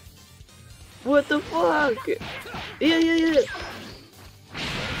ああ。What the fuck? いや。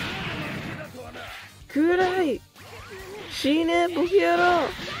暗い。死ね、ボケ野郎。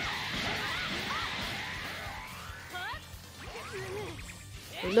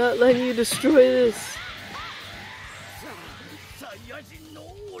I'm not letting you destroy this.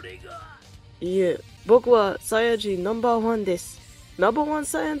 いえ、僕はサイヤ人ナンバーワンです。ナンバーワン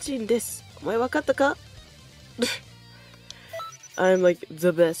サイヤ人です。お前分かったか？ I'm like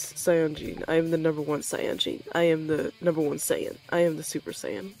the best Saiyajin. I am the number one Saiyajin. I am the number one Saiyan. I am the Super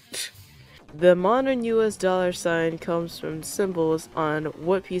Saiyan. The modern US dollar sign comes from symbols on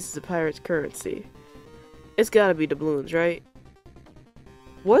what pieces of pirates' currency? It's gotta be doubloons, right?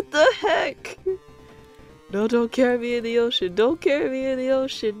 What the heck? No, don't carry me in the ocean. Don't carry me in the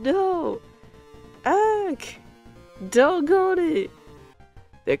ocean. No. Ack. Doggone it.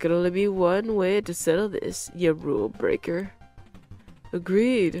 There can only be one way to settle this, you rule breaker.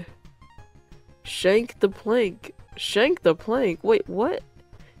 Agreed. Shank the plank. Shank the plank? Wait, what?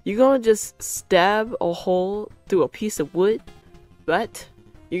 You gonna just stab a hole through a piece of wood? What?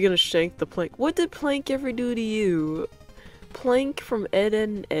 You're gonna shank the plank? What did Plank ever do to you? Plank from Ed, Edd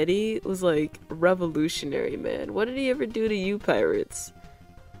and Eddy was like revolutionary, man. What did he ever do to you pirates?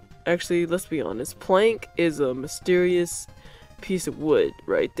 Actually, let's be honest. Plank is a mysterious piece of wood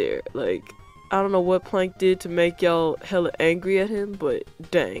right there. Like, I don't know what Plank did to make y'all hella angry at him, but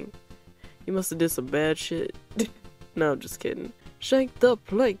dang. He must have did some bad shit. No, I'm just kidding. Shank the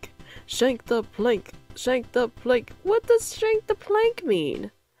plank. Shank the plank. Shank the plank. What does shank the plank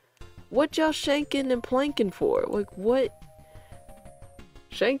mean? What y'all shanking and planking for? Like, what?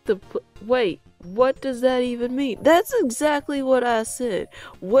 Shank the wait, what does that even mean? That's exactly what I said.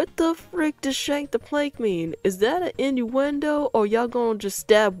 What the frick does shank the plank mean? Is that an innuendo or y'all gonna just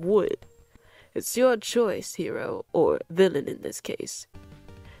stab wood? It's your choice, hero, or villain in this case.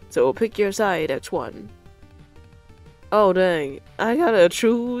 So pick your side, X1. Oh dang, I gotta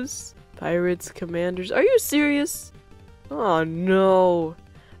choose? Pirates, commanders, are you serious? Oh no.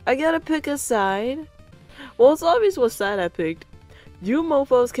 I gotta pick a side? Well, it's obvious what side I picked. You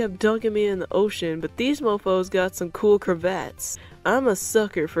mofos kept dunking me in the ocean, but these mofos got some cool cravats. I'm a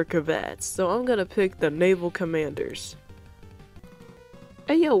sucker for cravats, so I'm gonna pick the naval commanders.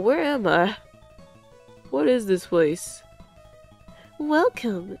 Hey yo, where am I? What is this place?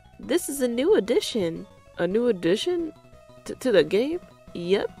 Welcome! This is a new addition. A new addition? To the game?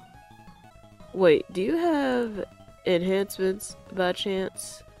 Yep. Wait, do you have enhancements by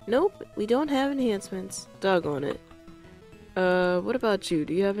chance? Nope, we don't have enhancements. Doggone it. What about you?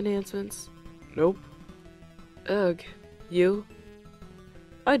 Do you have enhancements? Nope. Ugh. You?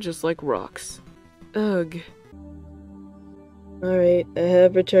 I just like rocks. Ugh. Alright, I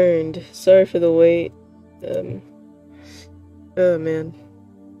have returned. Sorry for the wait. Oh man.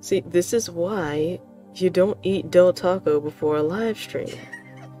 See, this is why you don't eat Del Taco before a live stream.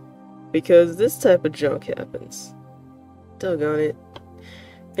 Because this type of junk happens. Doggone it.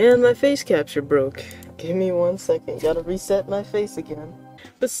 And my face capture broke. Give me 1 second, gotta reset my face again.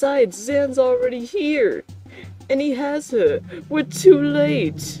 Besides, Zan's already here! And he has her! We're too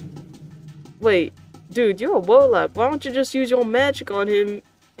late! Wait, dude, you're a warlock. Why don't you just use your magic on him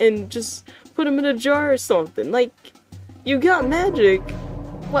and just put him in a jar or something? Like, you got magic.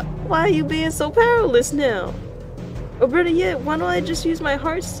 Why are you being so powerless now? Or better yet, why don't I just use my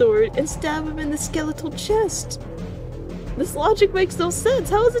heart sword and stab him in the skeletal chest? This logic makes no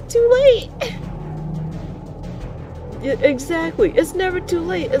sense. How is it too late? Yeah, exactly. It's never too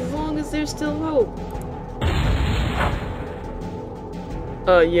late as long as there's still hope.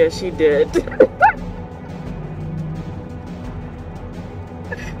 Yeah, she did.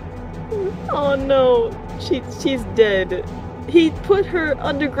 Oh no, she's dead. He put her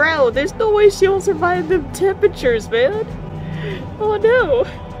underground. There's no way she'll survive them temperatures, man. Oh no.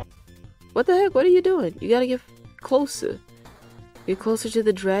 What the heck? What are you doing? You gotta get closer. Get closer to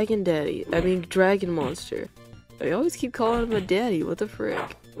the dragon daddy. I mean, dragon monster. I always keep calling him a daddy. What the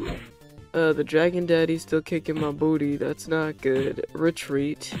frick? The dragon daddy's still kicking my booty. That's not good.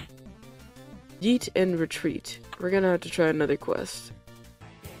 Retreat. Yeet and retreat. We're gonna have to try another quest.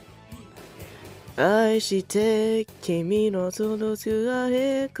 Aishite kimi no tsunosu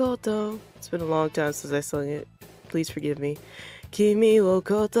are koto. It's been a long time since I sung it. Please forgive me. Kimi wo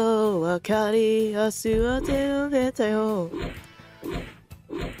koto wakari asu wa te o meta yo.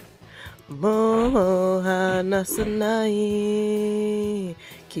 Mo hanasanai.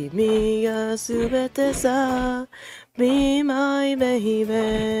 Kimi ga subete sa. Be my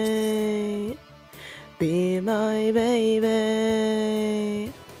baby. Be my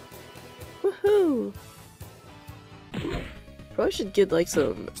baby. Woohoo! Probably should get like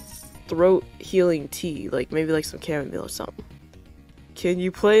some throat healing tea, like maybe like some chamomile or something. Can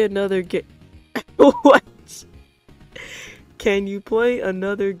you play another game? What? Can you play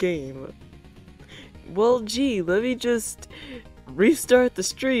another game? Well, gee, let me just restart the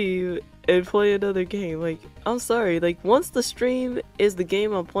stream and play another game. Like, I'm sorry, like once the stream is the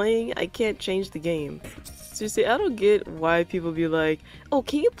game I'm playing, I can't change the game. Seriously, I don't get why people be like, oh,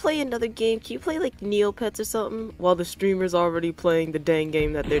 can you play another game? Can you play like Neopets or something? While the streamer's already playing the dang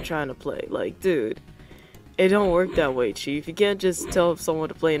game that they're trying to play. Like, dude, it don't work that way, Chief. You can't just tell someone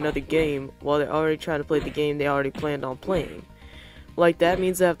to play another game while they're already trying to play the game they already planned on playing. Like, that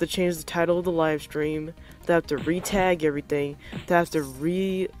means they have to change the title of the live stream, they have to re-tag everything, they have to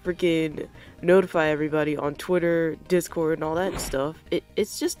freaking notify everybody on Twitter, Discord, and all that stuff.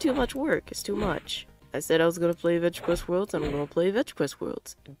 It's just too much work. It's too much. I said I was gonna play VeggieQuest Worlds, and I'm gonna play VeggieQuest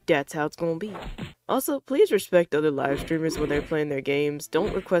Worlds. That's how it's gonna be. Also, please respect other live streamers when they're playing their games.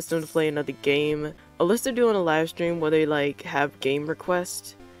 Don't request them to play another game. Unless they're doing a live stream where they, like, have game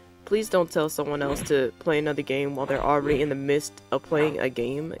requests. Please don't tell someone else to play another game while they're already in the midst of playing a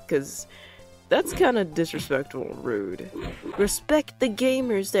game, because that's kind of disrespectful and rude. Respect the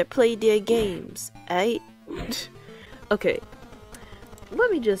gamers that play their games, aight? Okay,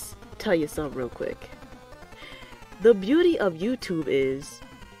 let me just tell you something real quick. The beauty of YouTube is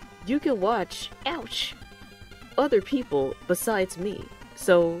you can watch, ouch, other people besides me.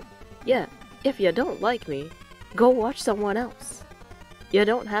 So, yeah, if you don't like me, go watch someone else. You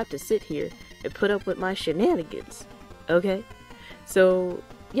don't have to sit here and put up with my shenanigans, okay? So,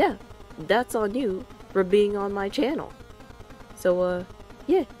 yeah, that's on you for being on my channel. So,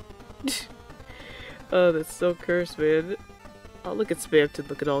 yeah. Oh, that's so cursed, man. Oh, look at Spamton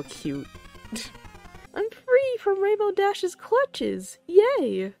looking all cute. I'm free from Rainbow Dash's clutches!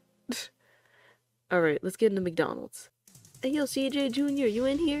 Yay! Alright, let's get into McDonald's. Hey yo, CJ Jr., you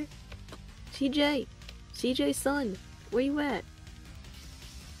in here? CJ! CJ son, where you at?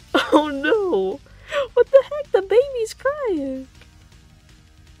 Oh no! What the heck? The baby's crying!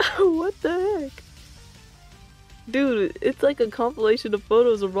 What the heck? Dude, it's like a compilation of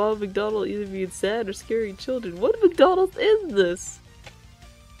photos of Ronald McDonald either being sad or scaring children. What McDonald's is this?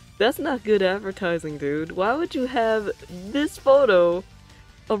 That's not good advertising, dude. Why would you have this photo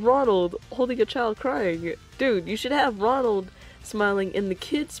of Ronald holding a child crying? Dude, you should have Ronald smiling and the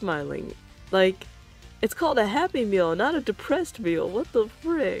kid smiling. Like, it's called a Happy Meal, not a depressed meal. What the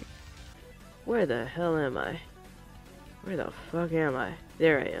frick? Where the hell am I? Where the fuck am I?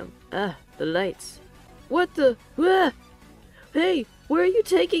 There I am. Ah, the lights. What the? Ah! Hey, where are you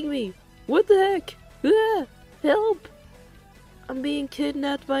taking me? What the heck? Ah! Help! I'm being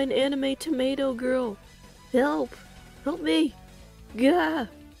kidnapped by an anime tomato girl. Help! Help me! Gah!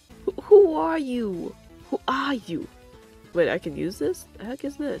 Who are you? Who are you? Wait, I can use this? The heck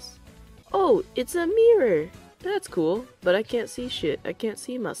is this? Oh, it's a mirror! That's cool, but I can't see shit. I can't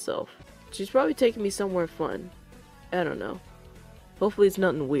see myself. She's probably taking me somewhere fun. I don't know. Hopefully it's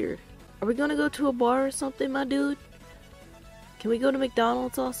nothing weird. Are we gonna go to a bar or something, my dude? Can we go to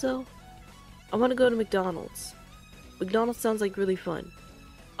McDonald's also? I wanna go to McDonald's. McDonald's sounds like really fun.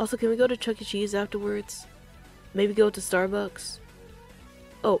 Also, can we go to Chuck E. Cheese afterwards? Maybe go to Starbucks?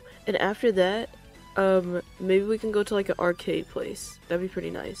 Oh, and after that, maybe we can go to like an arcade place. That'd be pretty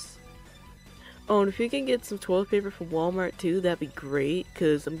nice. Oh, and if you can get some toilet paper from Walmart too, that'd be great,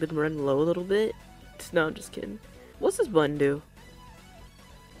 because I've been running low a little bit. No, I'm just kidding. What's this button do?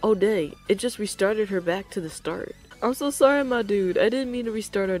 Oh dang, it just restarted her back to the start. I'm so sorry, my dude. I didn't mean to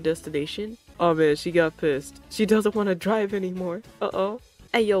restart our destination. Oh man, she got pissed. She doesn't want to drive anymore. Uh-oh.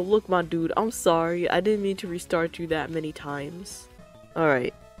 Hey yo, look my dude, I'm sorry. I didn't mean to restart you that many times.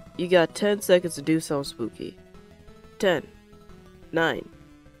 Alright, you got 10 seconds to do something spooky. 10, 9,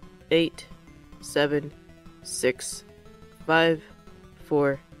 8, 7, 6, 5,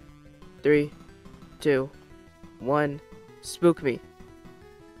 4, 3, 2, 1. Spook me.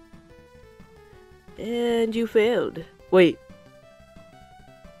 And you failed. Wait.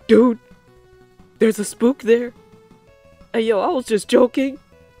 Dude! There's a spook there? Hey yo, I was just joking.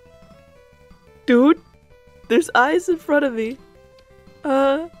 Dude! There's eyes in front of me.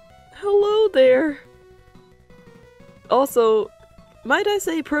 Hello there. Also, might I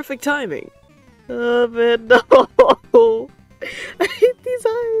say perfect timing? Man, no! I hate these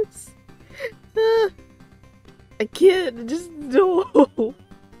eyes! I can't, just no!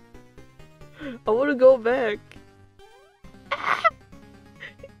 I wanna go back.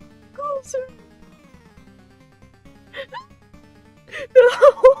 Closer.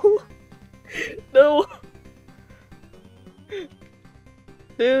 No! No!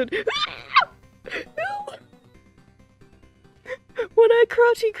 Dude. No! When I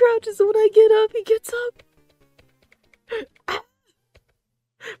crouch, he crouches. When I get up, he gets up.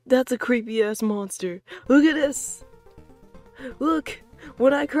 That's a creepy ass monster. Look at this. Look.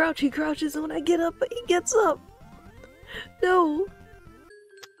 When I crouch, he crouches, and when I get up, he gets up! No!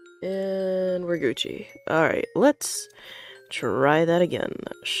 And we're Gucci. Alright, let's try that again,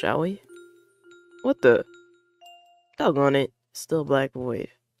 shall we? What the? Doggone it. Still black void.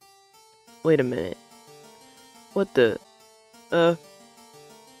 Wait a minute. What the? Ah!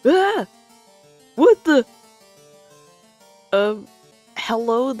 What the?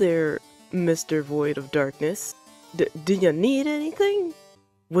 Hello there, Mr. Void of Darkness. Do you need anything?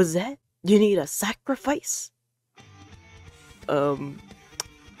 Was that? You need a sacrifice?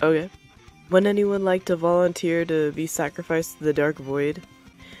 Okay. Would anyone like to volunteer to be sacrificed to the Dark Void?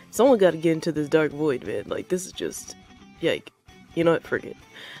 Someone gotta get into this Dark Void, man. Like, this is just... Yike. You know what? Forget.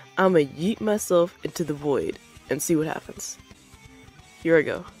 I'ma yeet myself into the void and see what happens. Here I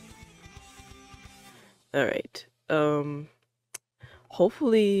go. Alright.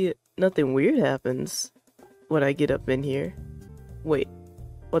 Hopefully nothing weird happens when I get up in here. Wait,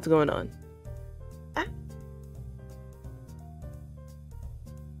 what's going on? Ah.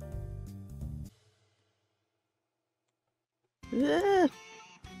 Ah.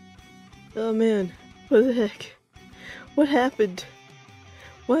 Oh man, what the heck? What happened?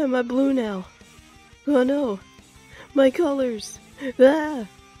 Why am I blue now? Oh no, my colors. Ah.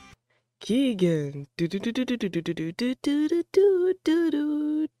 Keegan. Do do do do do do do do do do do do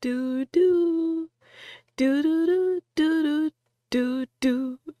do do do. Do do do do do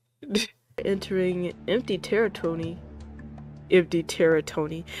do. Entering empty territory. Empty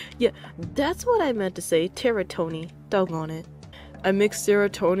territory. Yeah, that's what I meant to say. Territory. Doggone it. I mixed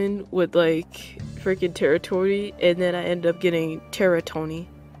serotonin with like freaking territory, and then I end up getting terratony.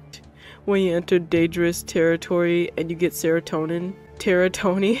 When you enter dangerous territory and you get serotonin.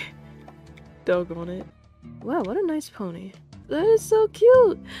 Terratony. Doggone it. Wow, what a nice pony. That is so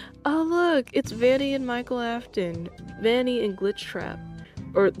cute! Oh look, it's Vanny and Michael Afton. Vanny and Glitch Trap.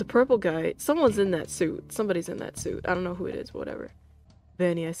 Or the purple guy. Someone's in that suit. Somebody's in that suit. I don't know who it is, whatever.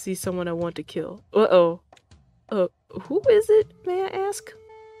 Vanny, I see someone I want to kill. Uh-oh. Who is it, may I ask?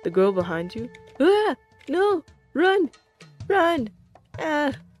 The girl behind you? Ah! No! Run! Run!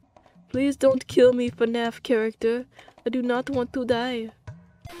 Ah! Please don't kill me, FNAF character. I do not want to die.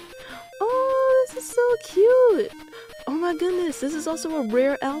 Oh, this is so cute! Oh my goodness, this is also a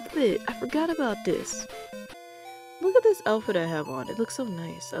rare outfit. I forgot about this. Look at this outfit I have on. It looks so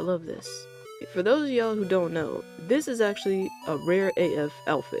nice. I love this. For those of y'all who don't know, this is actually a rare AF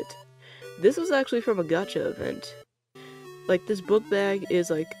outfit. This was actually from a gacha event. Like, this book bag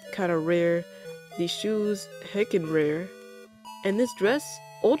is like kind of rare. These shoes, heckin' rare. And this dress,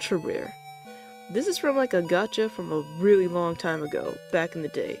 ultra rare. This is from like a gacha from a really long time ago, back in the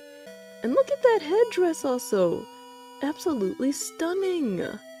day. And look at that headdress also. Absolutely stunning.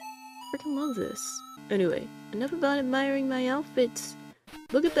 Freaking love this. Anyway, enough about admiring my outfits.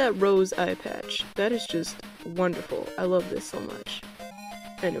 Look at that rose eye patch. That is just wonderful. I love this so much.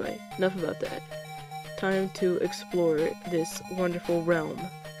 Anyway, enough about that. Time to explore this wonderful realm.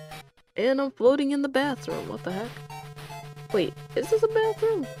 And I'm floating in the bathroom. What the heck? Wait, is this a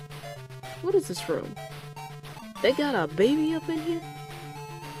bathroom? What is this room? They got a baby up in here?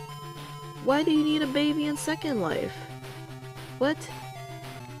 Why do you need a baby in Second Life? What?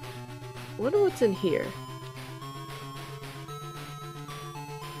 Wonder what's in here.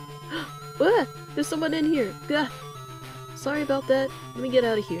 Ah, there's someone in here. Ah, sorry about that. Let me get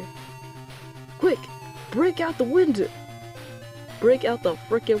out of here. Quick, break out the window. Break out the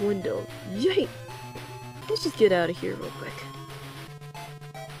frickin' window. Yay! Let's just get out of here real quick.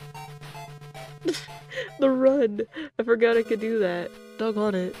 The run. I forgot I could do that.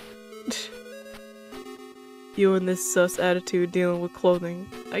 Doggone it. You and this sus attitude dealing with clothing.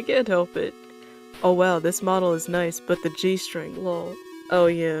 I can't help it. Oh wow, this model is nice, but the G-string, lol. Oh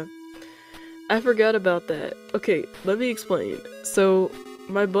yeah. I forgot about that. Okay, let me explain. So,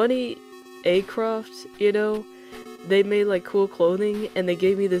 my buddy Acroft, you know, they made like cool clothing and they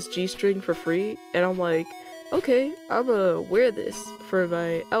gave me this G-string for free, and I'm like, okay, I'ma wear this for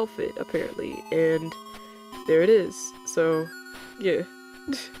my outfit apparently, and there it is. So, yeah.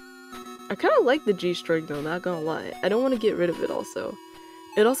 I kind of like the G-string though, not gonna lie. I don't want to get rid of it also.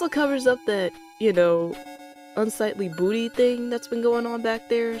 It also covers up that, you know, unsightly booty thing that's been going on back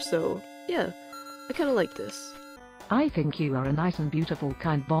there, so yeah, I kind of like this. I think you are a nice and beautiful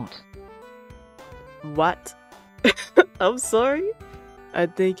kind bot. What? I'm sorry? I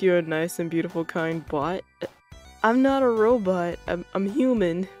think you're a nice and beautiful kind bot? I'm not a robot, I'm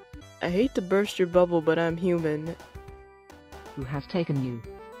human. I hate to burst your bubble, but I'm human. Who has taken you?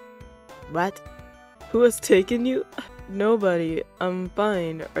 What? Who has taken you? Nobody. I'm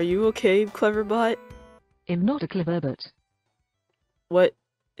fine. Are you okay, clever bot? I'm not a clever bot. What?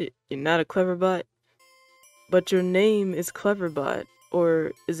 You're not a clever bot? But your name is Cleverbot,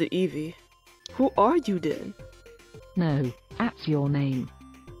 or is it Evie? Who are you then? No, that's your name.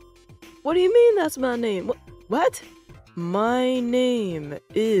 What do you mean that's my name? What? My name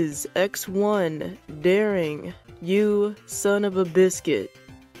is X1 Daring, you son of a biscuit.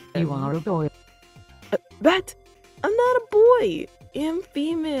 You are a boy. What? I'm not a boy. I'm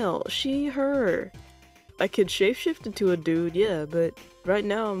female. She, her. I could shapeshift into a dude, yeah, but right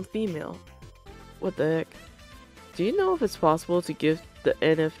now I'm female. What the heck? Do you know if it's possible to gift the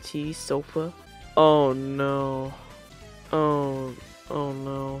NFT sofa? Oh no. Oh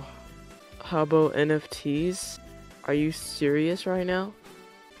no. How about NFTs? Are you serious right now?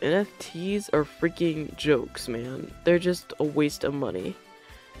 NFTs are freaking jokes, man. They're just a waste of money.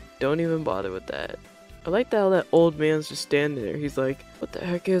 Don't even bother with that. I like how that old man's just standing there. He's like, what the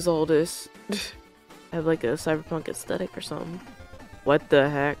heck is all this? I have like a cyberpunk aesthetic or something. What the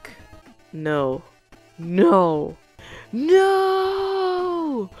heck? No. No!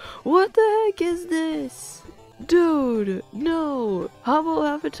 No! What the heck is this? Dude, no! How about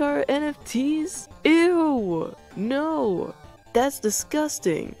Avatar NFTs? Ew! No! That's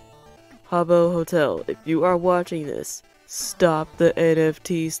disgusting! Habbo Hotel, if you are watching this, stop the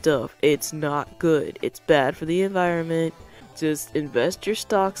NFT stuff. It's not good. It's bad for the environment. Just invest your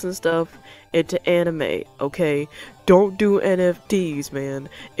stocks and stuff into anime, okay? Don't do NFTs, man.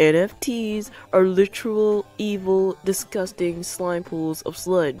 NFTs are literal, evil, disgusting slime pools of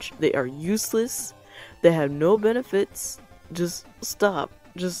sludge. They are useless. They have no benefits. Just stop.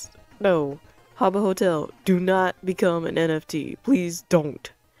 Just, no. Habbo Hotel, do not become an NFT. Please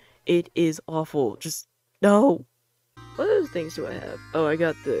don't. It is awful. Just, no. What other things do I have? Oh, I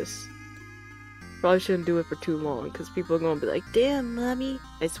got this. Probably shouldn't do it for too long, because people are gonna be like, damn, mommy.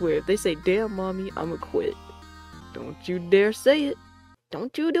 I swear, if they say, damn, mommy, I'ma quit. Don't you dare say it.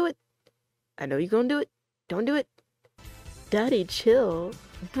 Don't you do it. I know you're gonna do it. Don't do it. Daddy, chill.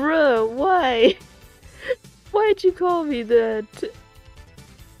 Bruh, why? Why'd you call me that?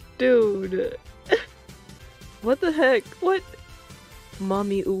 Dude. What the heck? What?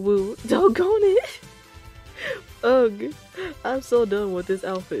 Mommy UwU. Doggone it. Ugh. I'm so done with this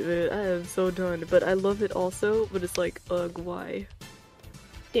outfit, man. I am so done. But I love it also, but it's like, ugh, why?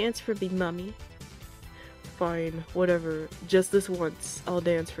 Dance for me, mommy. Fine, whatever. Just this once, I'll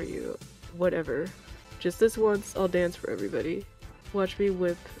dance for you. Whatever. Just this once, I'll dance for everybody. Watch me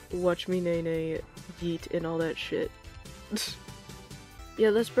whip, watch me nay-nay, yeet, and all that shit. Yeah,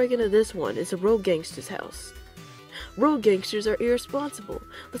 let's break into this one. It's a road gangster's house. Road gangsters are irresponsible.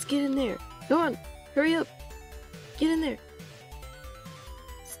 Let's get in there. Go on, hurry up. Get in there.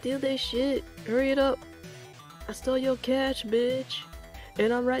 Steal that shit. Hurry it up. I stole your cash, bitch.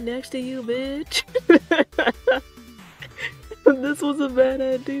 And I'm right next to you, bitch. This was a bad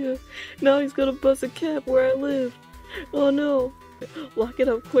idea. Now he's gonna bust a cap where I live. Oh no. Lock it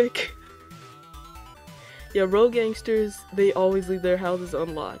up quick. Yeah, road gangsters, they always leave their houses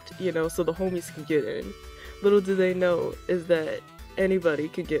unlocked, you know, so the homies can get in. Little do they know is that anybody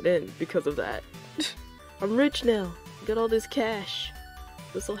can get in because of that. I'm rich now. Got all this cash.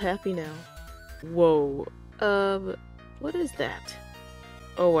 I'm so happy now. Whoa. What is that?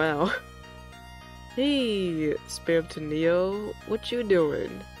 Oh wow. Hey, Spam to Neo, what you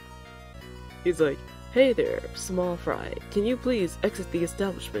doing? He's like, hey there, small fry. Can you please exit the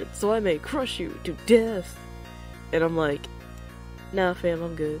establishment so I may crush you to death? And I'm like, nah fam,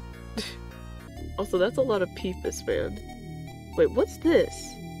 I'm good. Also, that's a lot of peepus, man. Wait, what's this?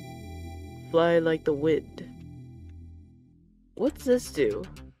 Fly like the wind. What's this do?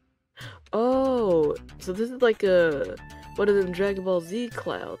 Oh, so this is like one of them Dragon Ball Z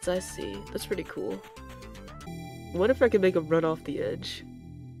clouds, I see. That's pretty cool. What if I could make him run off the edge?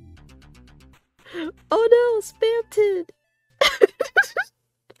 Oh no, Spamton!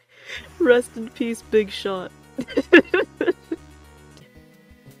 Rest in peace, Big Shot.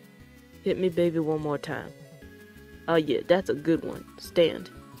 Hit me baby one more time. Oh yeah, that's a good one. Stand.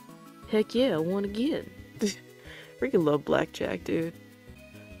 Heck yeah, I won again. Freaking love blackjack, dude.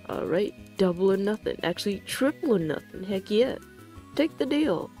 Alright, double or nothing. Actually, triple or nothing. Heck yeah. Take the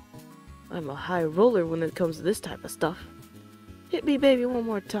deal. I'm a high roller when it comes to this type of stuff. Hit me baby one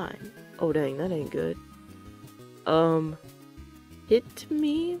more time. Oh dang, that ain't good. Hit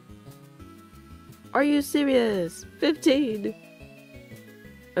me? Are you serious? 15!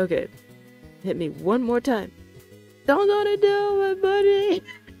 Okay. Hit me one more time. Don't gonna do my buddy!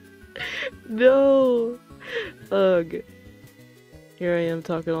 No! Ugh. Here I am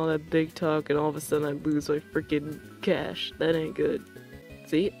talking all that big talk and all of a sudden I lose my freaking cash. That ain't good.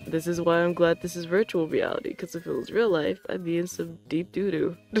 See, this is why I'm glad this is virtual reality, because if it was real life, I'd be in some deep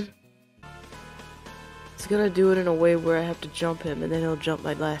doo-doo. It's gonna do it in a way where I have to jump him and then he'll jump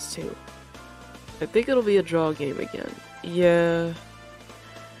my last two. I think it'll be a draw game again. Yeah.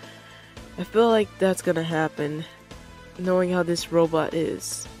 I feel like that's gonna happen, knowing how this robot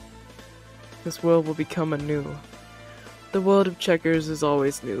is. This world will become anew. The world of checkers is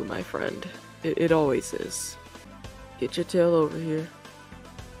always new, my friend. It always is. Get your tail over here.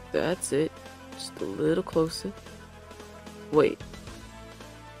 That's it. Just a little closer. Wait.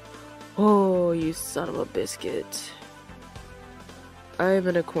 Oh, you son of a biscuit. I am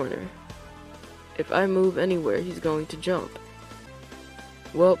in a corner. If I move anywhere, he's going to jump.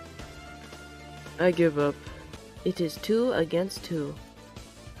 Well, I give up. It is 2 against 2.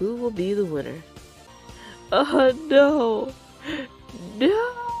 Who will be the winner? Oh no!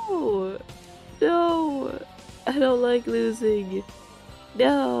 No! No! I don't like losing.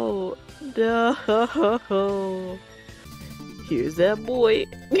 No! No! Here's that boy.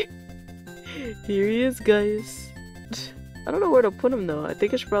 Here he is, guys. I don't know where to put him though. I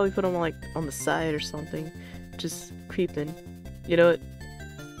think I should probably put him like on the side or something. Just creeping. You know what?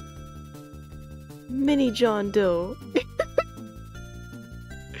 Mini John Doe.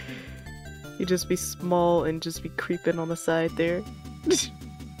 He'd just be small and just be creeping on the side there.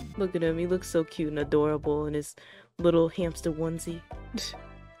 Look at him, he looks so cute and adorable in his little hamster onesie.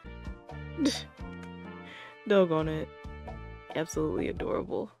 Doggone it. Absolutely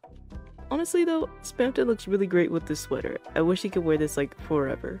adorable. Honestly though, Spamton looks really great with this sweater. I wish he could wear this like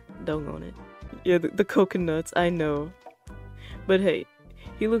forever. Doggone it. Yeah, the coconuts, I know. But hey,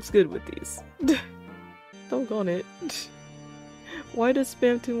 he looks good with these. Doggone it. Why does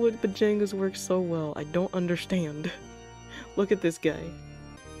Spamton with pajangas work so well? I don't understand. Look at this guy.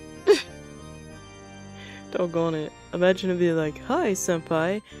 Doggone it. Imagine him being like, hi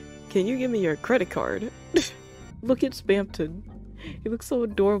senpai, can you give me your credit card? Look at Spamton. He looks so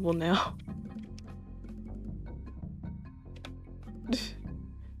adorable now.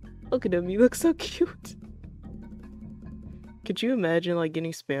 Look at him, he looks so cute. Could you imagine like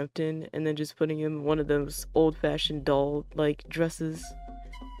getting Spamton and then just putting him in one of those old-fashioned doll like dresses?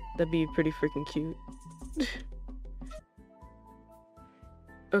 That'd be pretty freaking cute.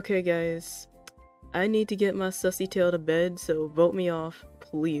 Okay guys, I need to get my sussy tail to bed, so vote me off,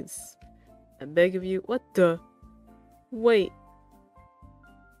 please. I beg of you. What the? Wait.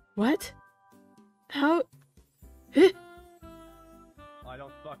 What? How? I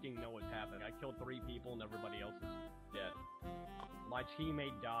don't fucking know what's happening. I killed 3 people and everybody else is dead. My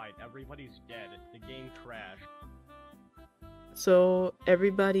teammate died. Everybody's dead. The game crashed. So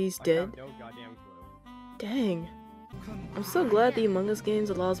everybody's dead? I have no goddamn clue. Dang. I'm so glad the Among Us games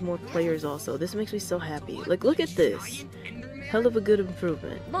allows more players also. This makes me so happy. Like, look at this. Hell of a good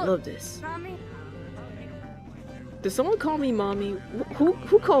improvement. Love this. Did someone call me mommy?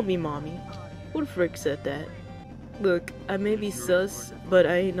 Who called me mommy? Who the frick said that? Look, I may be sus, but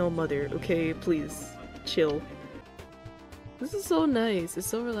I ain't no mother, okay? Please. chill. This is so nice. It's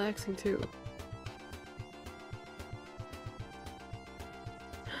so relaxing too.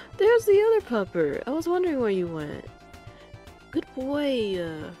 There's the other pupper. I was wondering where you went. Good boy.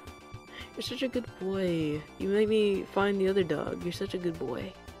 You're such a good boy. You made me find the other dog. You're such a good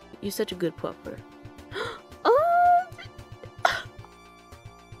boy. You're such a good pupper. Oh!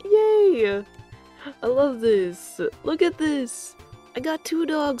 Yay! I love this. Look at this. I got 2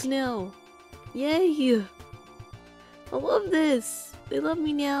 dogs now. Yay! I love this. They love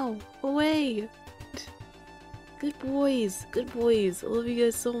me now. Away. Good boys. Good boys. I love you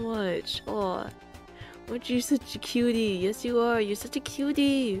guys so much. Aw. Aren't you such a cutie? Yes, you are. You're such a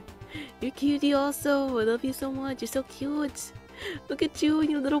cutie. You're cutie also. I love you so much. You're so cute. Look at you and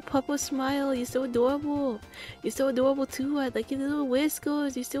your little puppa smile. You're so adorable. You're so adorable too. I like your little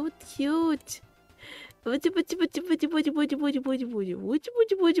whiskers. You're so cute. What am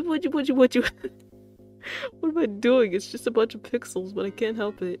I doing? It's just a bunch of pixels, but I can't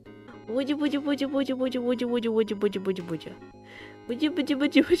help it.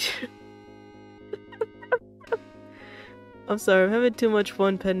 I'm sorry, I'm having too much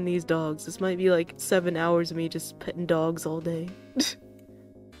fun petting these dogs. This might be like 7 hours of me just petting dogs all day.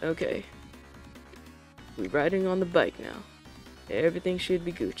 Okay. We're riding on the bike now. Everything should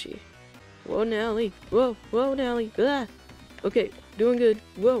be Gucci. Whoa, Nally. Whoa, whoa, Nally. Ah. Okay, doing good.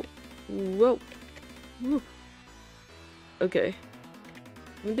 Whoa. Whoa. Woo. Okay.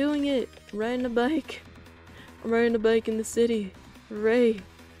 I'm doing it. I'm riding a bike. I'm riding a bike in the city. Hooray.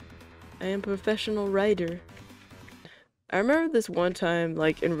 I am a professional rider. I remember this one time,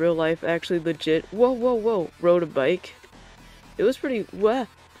 like, in real life, actually legit, whoa, rode a bike. It was pretty,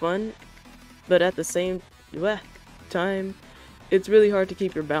 fun, but at the same, time, it's really hard to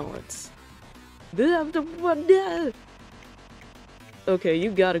keep your balance. Okay,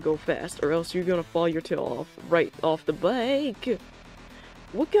 you gotta go fast, or else you're gonna fall your tail off, right off the bike.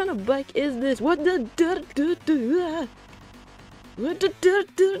 What kind of bike is this? What the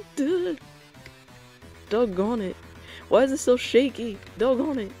doggone it. Why is it so shaky?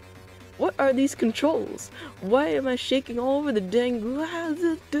 Doggone it. What are these controls? Why am I shaking all over the dang...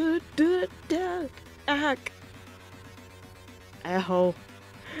 Ow.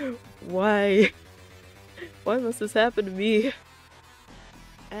 Why? Why must this happen to me?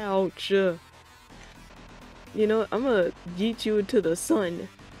 Ouch. You know, I'm gonna yeet you into the sun.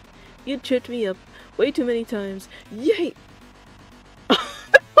 You tripped me up way too many times. Yay!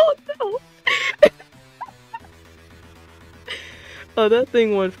 Oh no! Oh, that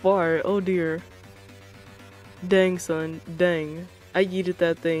thing went far. Oh dear. Dang, son. Dang. I yeeted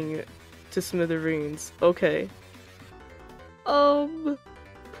that thing to smithereens. Okay.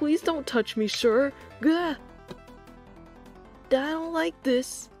 Please don't touch me, sir. Gah! I don't like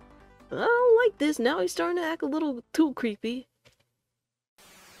this. I don't like this. Now he's starting to act a little too creepy.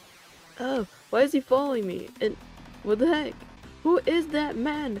 Oh, why is he following me? And what the heck? Who is that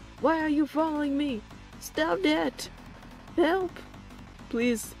man? Why are you following me? Stop that! Help!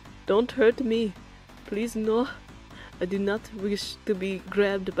 Please, don't hurt me. Please, no. I do not wish to be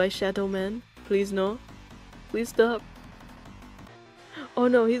grabbed by Shadow Man. Please, no. Please stop. Oh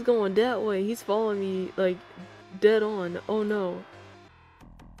no, he's going that way. He's following me, like, dead on. Oh no.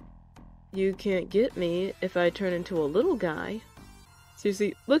 You can't get me if I turn into a little guy.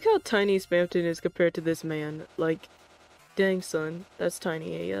 Seriously, look how tiny Spamton is compared to this man. Like, dang son, that's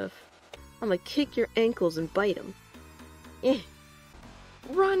tiny AF. I'm gonna kick your ankles and bite him. Eh.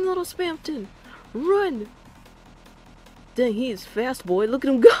 Run, little Spamton! Run! Dang, he is fast, boy. Look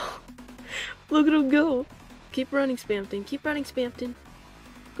at him go! Look at him go! Keep running, Spamton. Keep running, Spamton.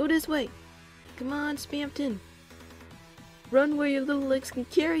 Go this way. Come on, Spamton. Run where your little legs can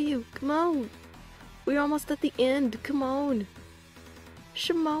carry you. Come on. We're almost at the end. Come on.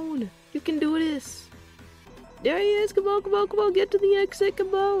 Shimon, you can do this. There he is. Come on, come on, come on. Get to the exit.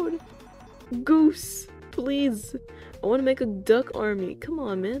 Come on. Goose, please. I want to make a duck army. Come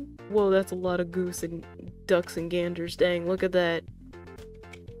on, man. Whoa, that's a lot of goose and ducks and ganders. Dang, look at that.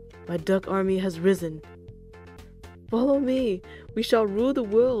 My duck army has risen. Follow me. We shall rule the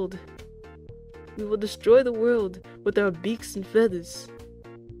world. We will destroy the world with our beaks and feathers.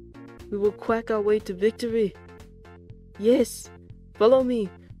 We will quack our way to victory. Yes. Follow me,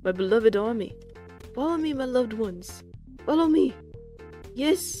 my beloved army. Follow me, my loved ones. Follow me.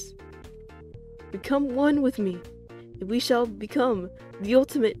 Yes. Become one with me, and we shall become the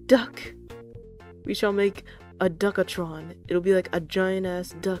ultimate duck. We shall make a duckatron. It'll be like a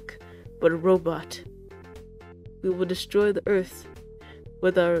giant-ass duck, but a robot. We will destroy the earth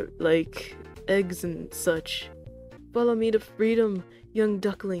with our, like, eggs and such. Follow me to freedom, young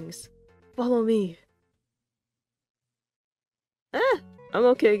ducklings. Follow me. I'm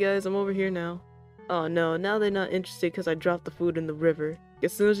okay, guys. I'm over here now. Oh no, now they're not interested because I dropped the food in the river.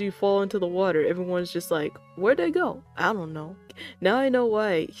 As soon as you fall into the water, everyone's just like, where'd they go? I don't know. Now I know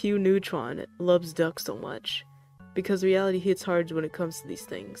why Hugh Neutron loves ducks so much. Because reality hits hard when it comes to these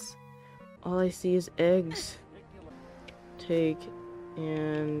things. All I see is eggs. Take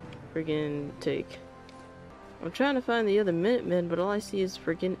and friggin' take. I'm trying to find the other Minutemen, but all I see is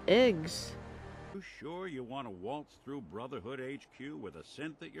friggin' eggs. You sure you want to waltz through Brotherhood HQ with a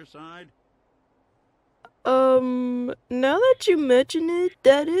synth at your side? Now that you mention it,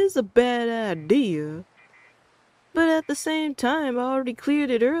 that is a bad idea. But at the same time, I already cleared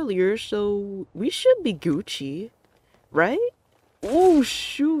it earlier, so we should be Gucci. Right? Oh,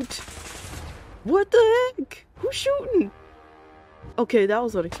 shoot. What the heck? Who's shooting? Okay, that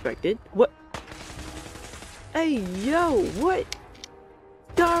was unexpected. What? Hey, yo, what?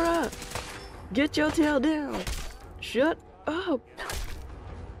 Dara! Get your tail down. Shut up.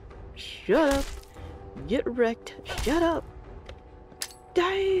 Shut up. Get wrecked. Shut up.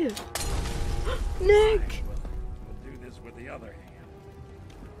 Damn. Nick! We'll do this with the other hand.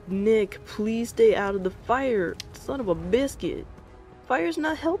 Nick, please stay out of the fire. Son of a biscuit. Fire's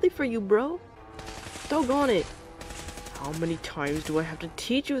not healthy for you, bro. Doggone it. How many times do I have to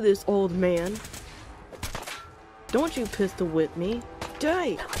teach you this, old man? Don't you pistol whip me.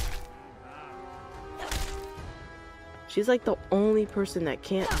 Die! She's like the only person that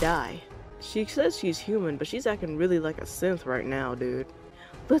can't die. She says she's human, but she's acting really like a synth right now, dude.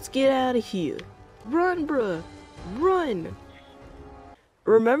 Let's get out of here. Run, bruh. Run!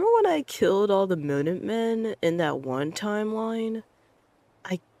 Remember when I killed all the Minutemen in that one timeline?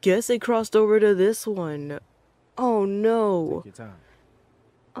 I guess they crossed over to this one. Oh no. Take your time.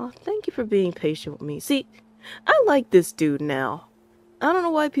 Oh, thank you for being patient with me. See, I like this dude now. I don't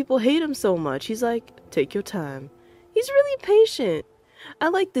know why people hate him so much. He's like, take your time. He's really patient. I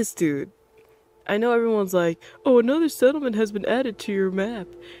like this dude. I know everyone's like, oh, another settlement has been added to your map.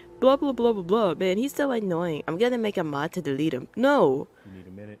 Blah, blah, blah, blah, blah. Man, he's so annoying. I'm gonna make a mod to delete him. No. You need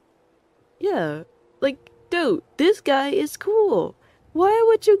a minute? Yeah. Like, dude, this guy is cool. Why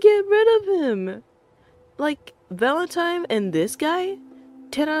would you get rid of him? Like, Valentine and this guy?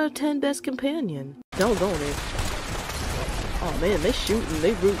 10 out of 10 best companion. Doggone it. Oh man, they shooting.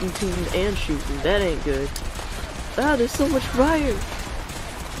 They rooting, tooting, and shooting. That ain't good. Ah, there's so much fire.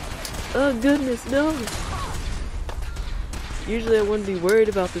 Oh goodness, no. Usually I wouldn't be worried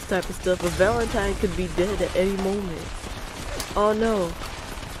about this type of stuff, but Valentine could be dead at any moment. Oh no.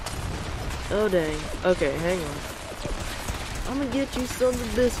 Oh dang. Okay, hang on. I'm gonna get you sons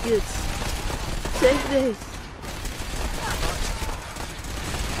of biscuits. Take this.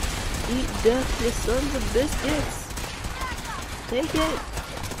 Eat death, you sons of biscuits. Take it.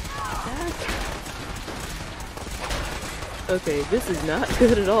 Okay, this is not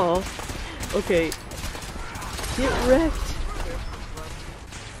good at all. Okay. Get wrecked.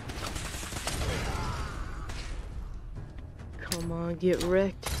 Come on, get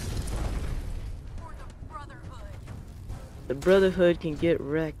wrecked. The Brotherhood can get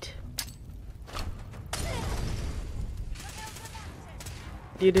wrecked.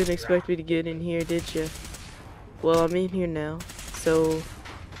 You didn't expect me to get in here, did you? Well, I'm in here now, so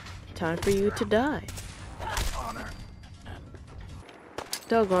time for you to die.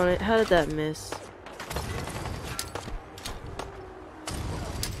 Doggone it, how did that miss?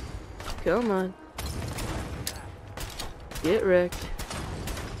 Come on. Get wrecked.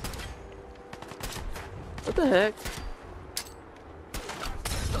 What the heck?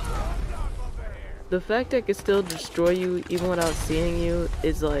 The fact I can still destroy you even without seeing you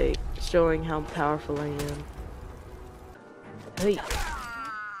is like showing how powerful I am. Hey.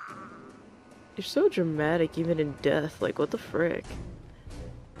 You're so dramatic even in death, like what the frick?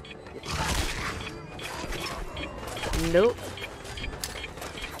 Nope.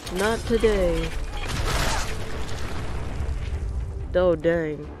 Not today. Oh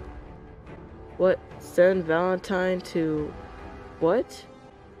dang. What? Send Valentine to... what?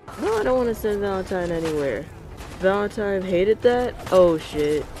 No, I don't want to send Valentine anywhere. Valentine hated that? Oh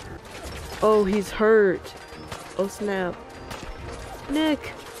shit. Oh, he's hurt. Oh snap.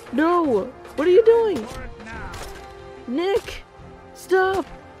 Nick! No! What are you doing? Nick! Stop!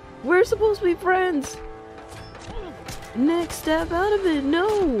 We're supposed to be friends! Nick, step out of it!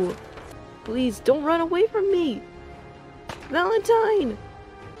 No! Please, don't run away from me! Valentine!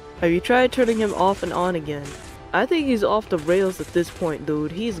 Have you tried turning him off and on again? I think he's off the rails at this point,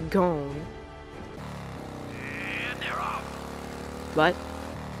 dude. He's gone. And they're off. What?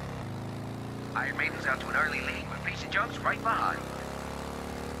 Iron Maiden's out to an early lead with Piece of Junk's right behind.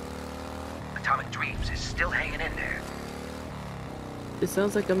 Atomic Dreams is still hanging in there. It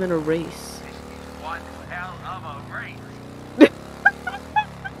sounds like I'm in a race. One hell of a race.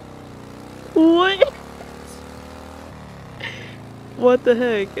 What? What the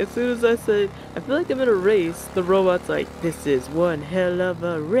heck? As soon as I said, I feel like I'm in a race, the robot's like, this is one hell of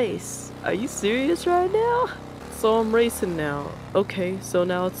a race. Are you serious right now? So I'm racing now. Okay, so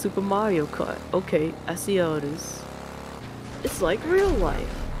now it's Super Mario Kart. Okay, I see how it is. It's like real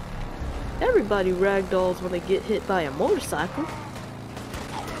life. Everybody ragdolls when they get hit by a motorcycle.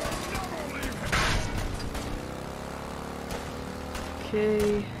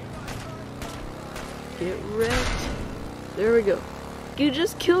 Okay. Get wrecked. There we go. You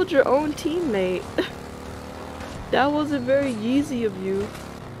just killed your own teammate. That wasn't very Yeezy of you.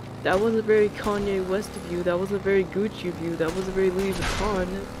 That wasn't very Kanye West of you. That wasn't very Gucci of you. That wasn't very Louis Vuitton,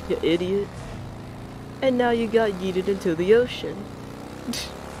 you idiot. And now you got yeeted into the ocean.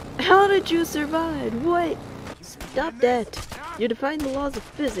 How did you survive? What? Stop that. You're defying the laws of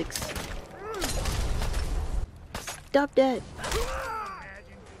physics. Stop that.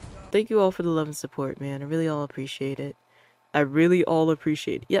 Thank you all for the love and support, man. I really all appreciate it. I really all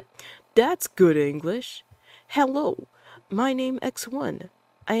appreciate it. Yep, that's good English. Hello, my name X1.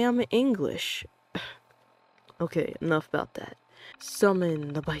 I am English. Okay, enough about that.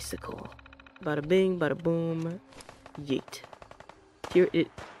 Summon the bicycle. Bada bing, bada boom. Yeet. Here it.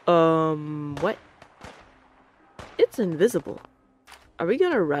 What? It's invisible. Are we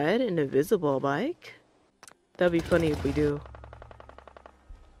gonna ride an invisible bike? That'd be funny if we do.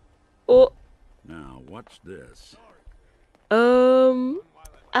 Oh. Now, what's this?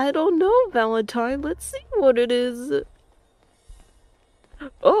 I don't know, Valentine. Let's see what it is.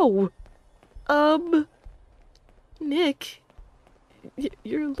 Oh. Nick.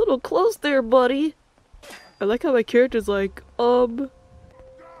 You're a little close there, buddy. I like how my character's like,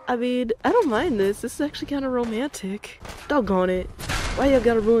 I mean, I don't mind this. This is actually kind of romantic. Doggone it. Why you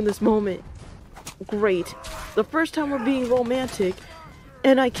gotta ruin this moment? Great. The first time we're being romantic,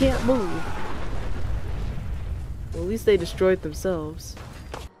 and I can't move. Well, at least they destroyed themselves.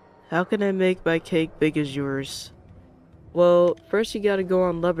 How can I make my cake big as yours? Well, first you gotta go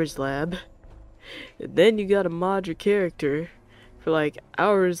on Lover's Lab. And then you gotta mod your character for like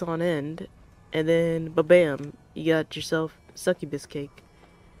hours on end. And then, ba-bam, you got yourself succubus cake.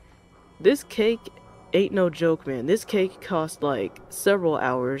 This cake ain't no joke, man. This cake cost like several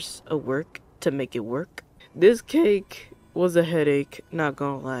hours of work to make it work. This cake was a headache, not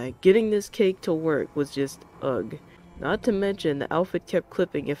gonna lie. Getting this cake to work was just ugh. Not to mention the outfit kept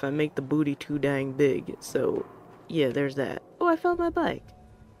clipping if I make the booty too dang big. So, yeah, there's that. Oh, I found my bike.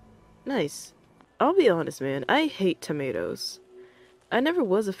 Nice. I'll be honest, man. I hate tomatoes. I never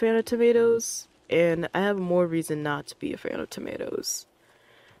was a fan of tomatoes, and I have more reason not to be a fan of tomatoes.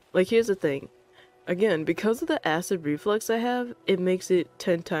 Like, here's the thing. Again, because of the acid reflux I have, it makes it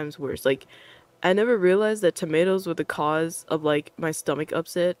 10 times worse. Like, I never realized that tomatoes were the cause of, like, my stomach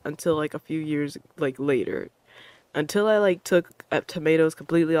upset until, like, a few years, like, later. Until I, like, took tomatoes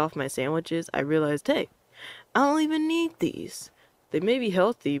completely off my sandwiches, I realized, hey, I don't even need these. They may be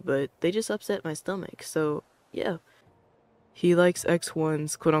healthy, but they just upset my stomach, so, yeah. He likes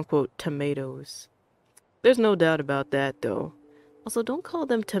X1's quote-unquote tomatoes. There's no doubt about that, though. Also, don't call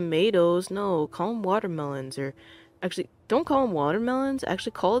them tomatoes, no, call them watermelons, or... Actually, don't call them watermelons,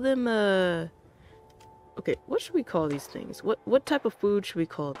 actually call them, Okay, what should we call these things? What type of food should we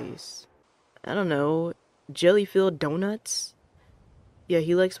call these? I don't know, jelly-filled donuts? Yeah,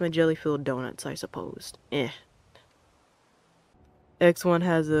 he likes my jelly-filled donuts, I suppose. X1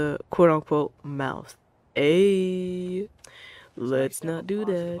 has a quote-unquote mouth. Ayy. Let's not do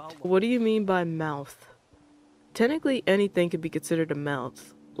that. What do you mean by mouth? Technically, anything could be considered a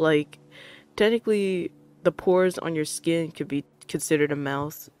mouth. Like, technically, the pores on your skin could be considered a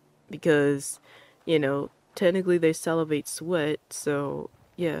mouth. Because, you know, technically they salivate sweat, so,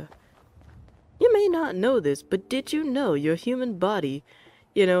 yeah. You may not know this, but did you know your human body,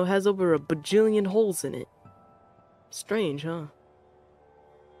 you know, has over a bajillion holes in it? Strange, huh?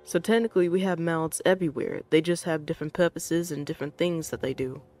 So technically we have mouths everywhere. They just have different purposes and different things that they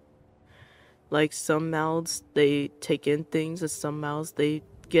do. Like some mouths, they take in things, and some mouths, they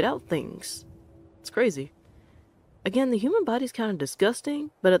get out things. It's crazy. Again, the human body's kind of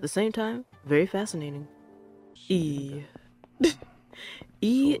disgusting, but at the same time, very fascinating. E.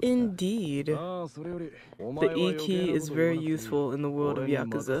 E indeed. The E key is very useful in the world of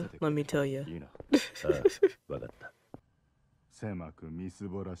Yakuza, let me tell you.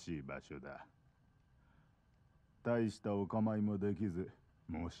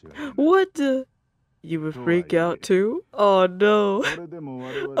 What the? You would freak out too? Oh no.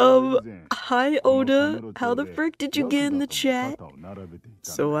 Hi Oda, how the frick did you get in the chat?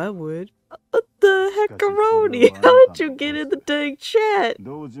 So I would. What the heckaroni? How did you get in the dang chat?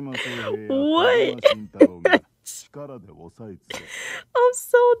 What? I'm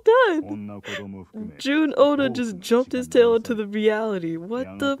so done. June Oda just jumped his tail into the reality.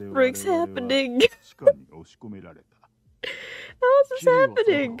 What the frick's happening? How is this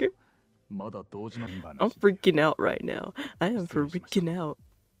happening? I'm freaking out right now. I am freaking out.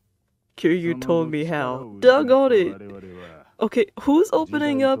 Kiryu told me how. Doggone it! Okay, who's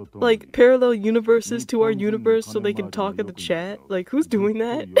opening up, like, parallel universes to our universe so they can talk in the chat? Like, who's doing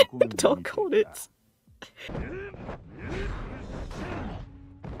that? Doggone it.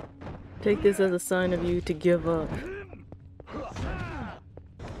 Take this as a sign of you to give up.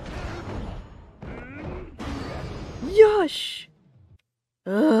 Yosh!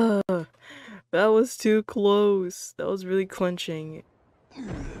 Ugh, that was too close. That was really clenching.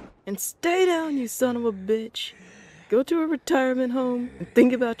 And stay down, you son of a bitch. Go to a retirement home and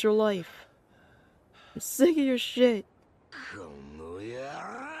think about your life. I'm sick of your shit.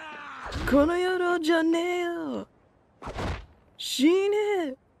 Konoyoro janeo.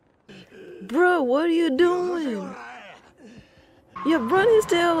 Shine. Bro, what are you doing? Yeah, run his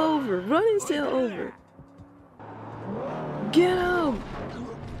tail over. Run his tail over. Get him.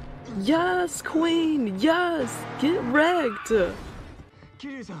 Yes, queen. Yes. Get wrecked.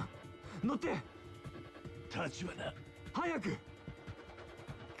 Kiryu-san, 乗って。立花、早く。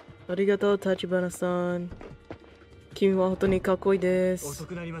ありがとう、立花さん。君は本当にかっこいいです。遅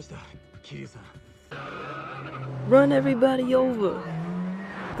くなりました、Kiryu-san。Run everybody over.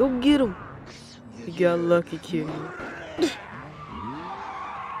 Go get him. You got lucky, Kiryu.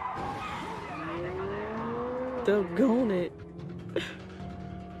 Doggone it.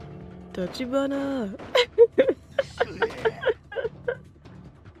 Tachibana.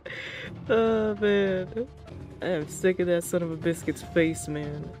 Oh man, I am sick of that son of a biscuit's face,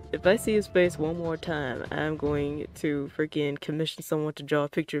 man. If I see his face one more time, I'm going to freaking commission someone to draw a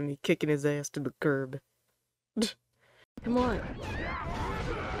picture of me kicking his ass to the curb. Come on.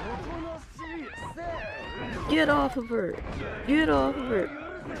 Get off of her. Get off of her.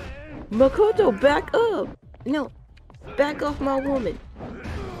 Makoto, back up. No, back off my woman.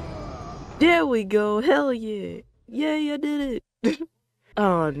 There we go. Hell yeah. Yay, I did it.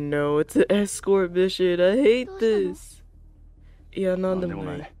 Oh no, it's an escort mission. I hate this. Yeah,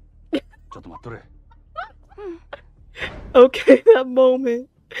 none. Okay, that moment.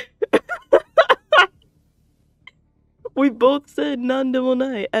 We both said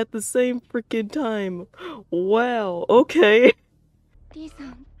nandemonai at the same freaking time. Wow, okay.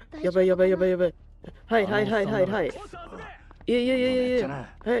 Yabai. Hide. Yeah.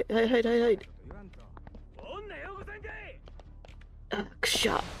 Hide.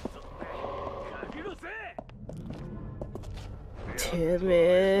 Shot.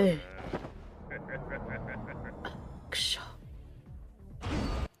 Timmy.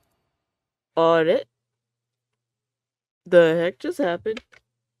 On it. The heck just happened?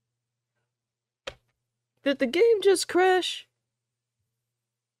 Did the game just crash?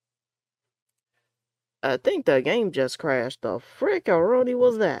 I think the game just crashed. The frick-a-roni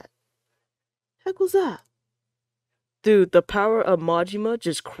was that? Heck was that? Dude, the power of Majima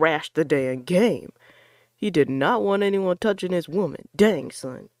just crashed the damn game. He did not want anyone touching his woman. Dang,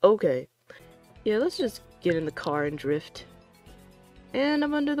 son. Okay. Yeah, let's just get in the car and drift. And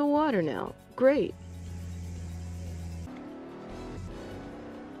I'm under the water now. Great.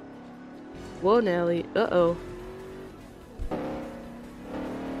 Whoa, Nelly. Uh-oh.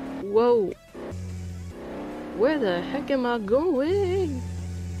 Whoa. Where the heck am I going?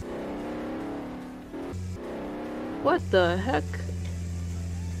 What the heck?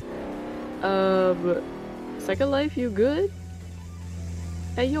 Second Life, you good?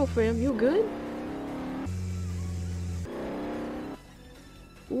 Hey, yo, fam, you good?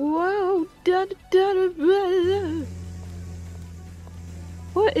 Wow,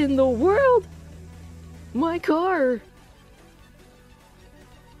 what in the world? My car.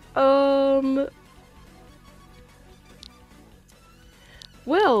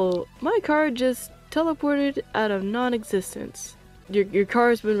 Well, my car just teleported out of non-existence. Your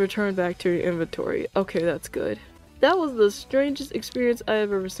car's been returned back to your inventory. Okay, that's good. That was the strangest experience I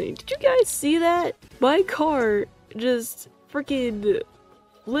have ever seen. Did you guys see that? My car just freaking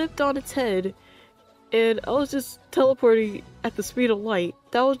flipped on its head and I was just teleporting at the speed of light.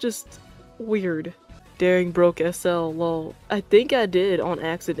 That was just weird. Daring broke SL, lol. I think I did on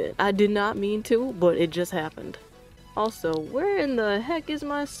accident. I did not mean to, but it just happened. Also, where in the heck is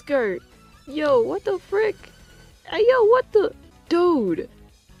my skirt? Yo, what the frick? Hey, yo, what the? Dude!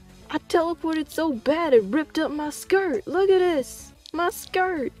 I teleported so bad it ripped up my skirt. Look at this. My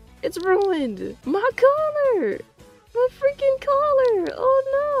skirt. It's ruined. My collar. My freaking collar.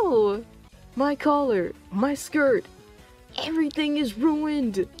 Oh no. My collar. My skirt. Everything is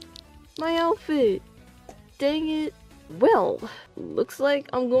ruined. My outfit. Dang it. Well, looks like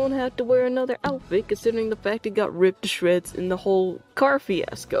I'm going to have to wear another outfit considering the fact it got ripped to shreds in the whole car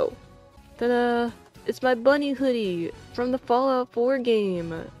fiasco. Ta-da! It's my bunny hoodie from the Fallout 4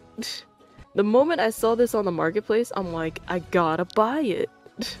 game. The moment I saw this on the marketplace, I'm like, I gotta buy it.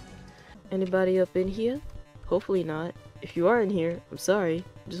 Anybody up in here? Hopefully not. If you are in here, I'm sorry.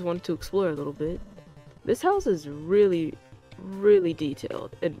 Just wanted to explore a little bit. This house is really, really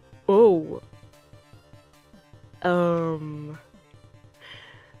detailed. And oh.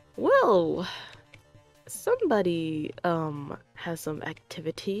 Well, somebody, has some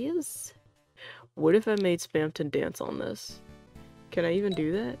activities. What if I made Spamton dance on this? Can I even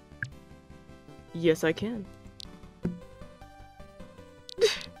do that? Yes, I can.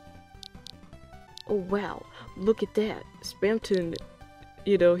 Oh wow, look at that. Spamton,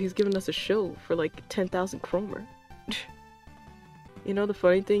 you know, he's giving us a show for like 10,000 chromer. You know, the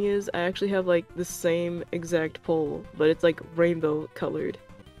funny thing is, I actually have like the same exact pole, but it's like rainbow colored.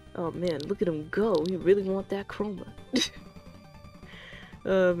 Oh man, look at him go. He really want that chroma.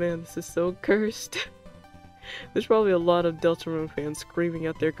 Oh man, this is so cursed. There's probably a lot of Deltarune fans screaming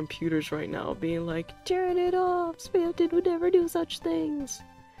at their computers right now, being like, turn it off! Spamton would never do such things!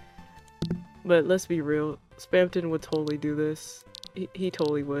 But let's be real, Spamton would totally do this. He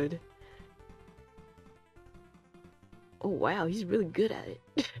totally would. Oh wow, he's really good at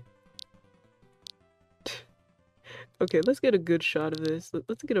it. Okay, let's get a good shot of this.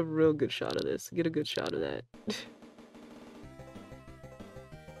 Let's get a real good shot of this. Get a good shot of that.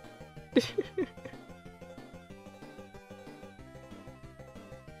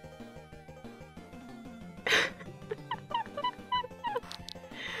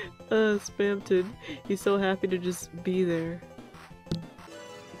 Spamton. He's so happy to just be there.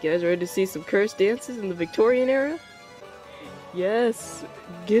 You guys ready to see some cursed dances in the Victorian era? Yes!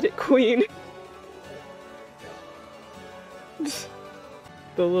 Get it, queen!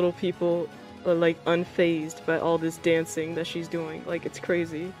 The little people are like unfazed by all this dancing that she's doing. Like, it's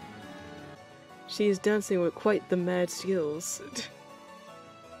crazy. She is dancing with quite the mad skills.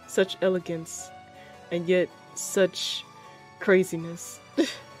 Such elegance, and yet such craziness.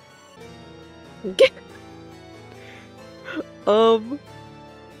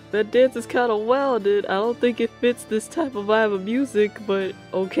 That dance is kinda wild, dude. I don't think it fits this type of vibe of music, but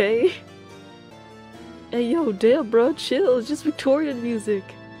okay. Hey yo, damn bro, chill, it's just Victorian music.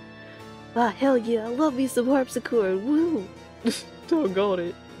 Ah, hell yeah, I love me some harpsichord, woo! Doggone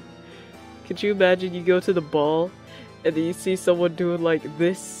it. Could you imagine you go to the ball, and then you see someone doing like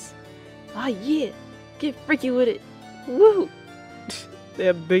this? Ah yeah, get freaky with it, woo! They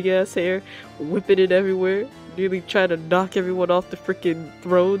have big ass hair, whipping it everywhere, nearly trying to knock everyone off the freaking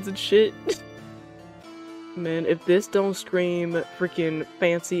thrones and shit. Man, if this don't scream freaking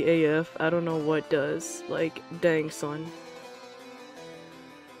fancy AF, I don't know what does. Like, dang son.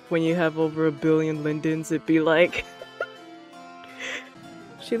 When you have over 1 billion lindens, it'd be like...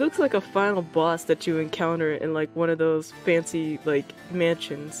 She looks like a final boss that you encounter in like one of those fancy, like,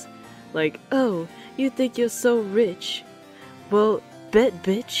 mansions. Like, oh, you think you're so rich? Well, bet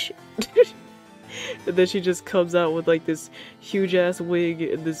bitch. And then she just comes out with like this huge ass wig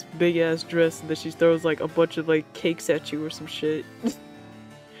and this big ass dress, and then she throws like a bunch of like cakes at you or some shit.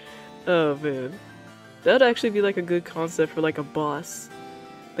 Oh man. That'd actually be like a good concept for like a boss.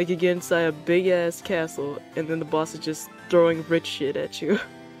 Like you get inside a big ass castle and then the boss is just throwing rich shit at you.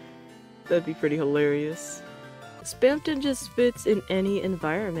 That'd be pretty hilarious. Spamton just fits in any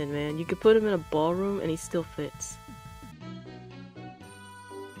environment, man. You could put him in a ballroom and he still fits.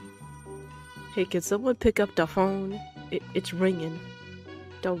 Hey, can someone pick up the phone? It's ringing.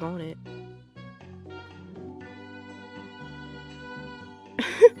 Doggone it.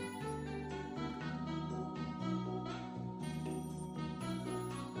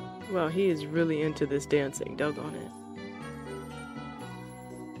 Wow, he is really into this dancing. Doggone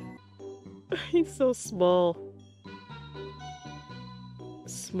it. He's so small.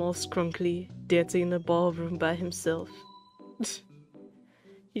 Small, scrunkly, dancing in the ballroom by himself.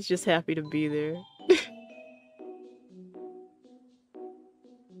 He's just happy to be there.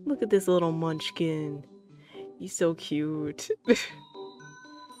 Look at this little munchkin. He's so cute.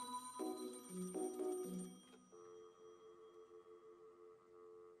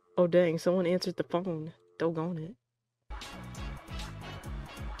 Oh dang, someone answered the phone. Doggone it.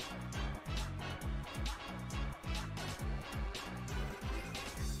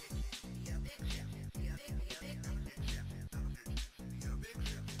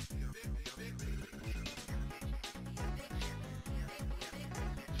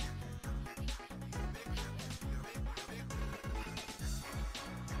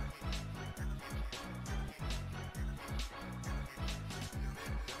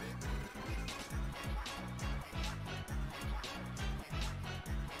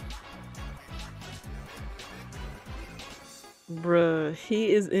 Bruh,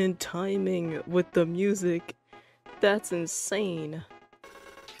 he is in timing with the music. That's insane.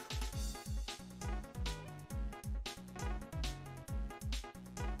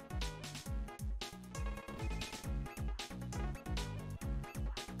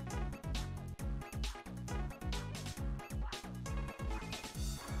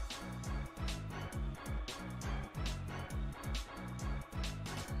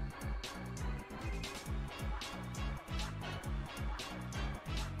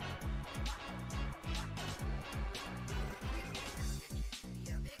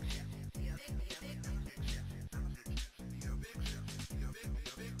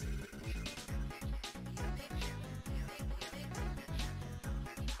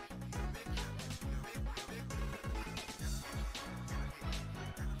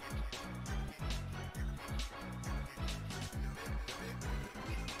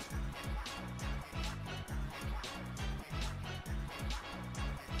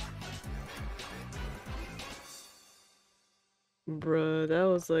 Bruh, that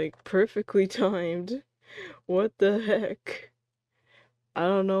was like perfectly timed. What the heck? I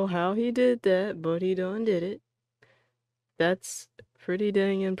don't know how he did that, but he done did it. That's pretty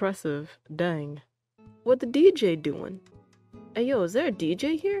dang impressive. Dang. What the DJ doing? Hey yo, is there a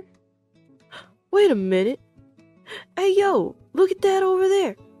DJ here? Wait a minute. Hey yo, look at that over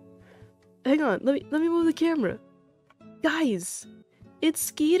there. Hang on, let me move the camera. Guys, it's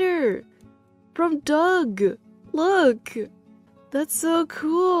Skeeter from Doug. Look. That's so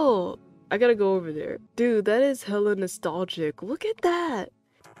cool. I gotta go over there. Dude, that is hella nostalgic. Look at that.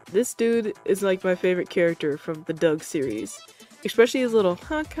 This dude is like my favorite character from the Doug series. Especially his little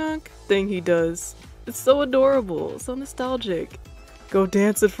honk honk thing he does. It's so adorable, so nostalgic. Go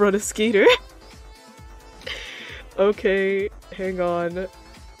dance in front of Skeeter. Okay, hang on.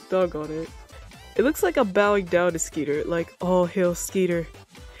 Doggone it. It looks like I'm bowing down to Skeeter, like, all hail Skeeter,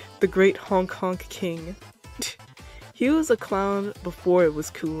 the great honk honk king. He was a clown before it was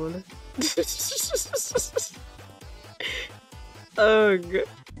cool. Ugh.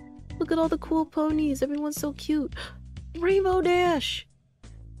 Look at all the cool ponies, everyone's so cute. Rainbow Dash!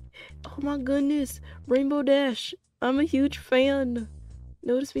 Oh my goodness, Rainbow Dash. I'm a huge fan.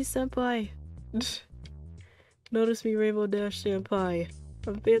 Notice me, senpai. Notice me, Rainbow Dash senpai.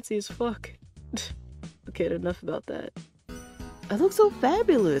 I'm fancy as fuck. Okay, enough about that. I look so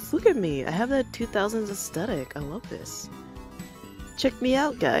fabulous. Look at me. I have that 2000s aesthetic. I love this. Check me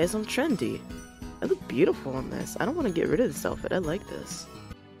out, guys. I'm trendy. I look beautiful on this. I don't want to get rid of this outfit. I like this.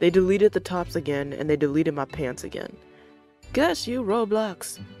 They deleted the tops again, and they deleted my pants again. Gosh, you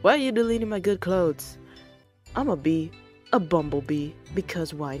Roblox. Why are you deleting my good clothes? I'm a bee. A bumblebee.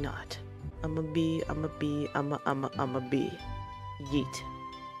 Because why not? I'm a bee. I'm a bee. I'm a bee. Yeet.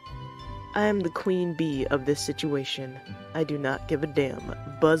 I am the queen bee of this situation. I do not give a damn.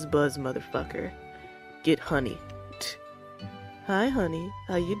 Buzz buzz motherfucker. Get honey. Hi honey,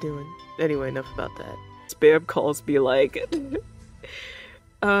 how you doing? Anyway, enough about that. Spam calls me like...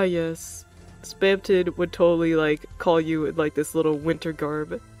 Ah yes. Spamton would totally like call you in like this little winter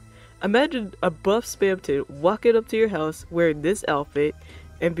garb. Imagine a buff Spamton walking up to your house wearing this outfit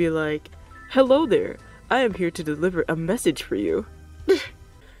and be like, hello there, I am here to deliver a message for you.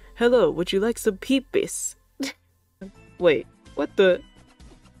 Hello, would you like some peepis? Wait, what the?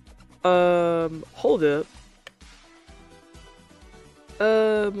 Hold up.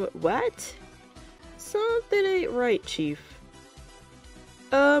 What? Something ain't right, Chief.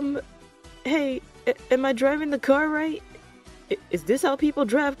 Hey, am I driving the car right? Is this how people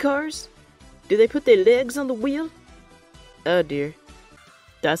drive cars? Do they put their legs on the wheel? Oh dear.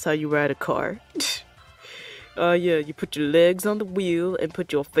 That's how you ride a car. Yeah, you put your legs on the wheel and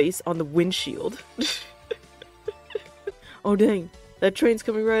put your face on the windshield. Oh dang, that train's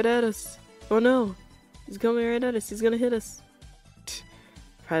coming right at us. Oh no, he's coming right at us, he's gonna hit us.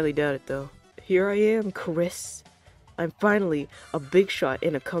 Highly doubt it though. Here I am, Chris. I'm finally a big shot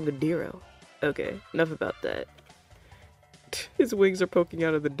in a Congadero. Okay, enough about that. His wings are poking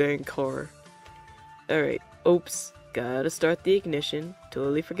out of the dang car. Alright, oops, gotta start the ignition.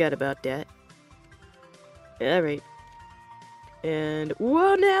 Totally forgot about that. Alright. And,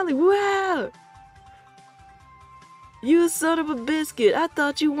 whoa, Nally, wow! You son of a biscuit, I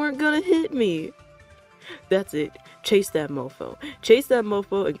thought you weren't gonna hit me. That's it, chase that mofo. Chase that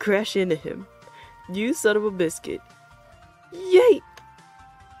mofo and crash into him. You son of a biscuit. Yay!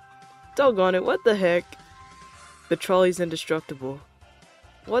 Doggone it, what the heck? The trolley's indestructible.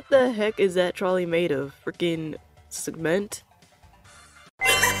 What the heck is that trolley made of? Freaking cement?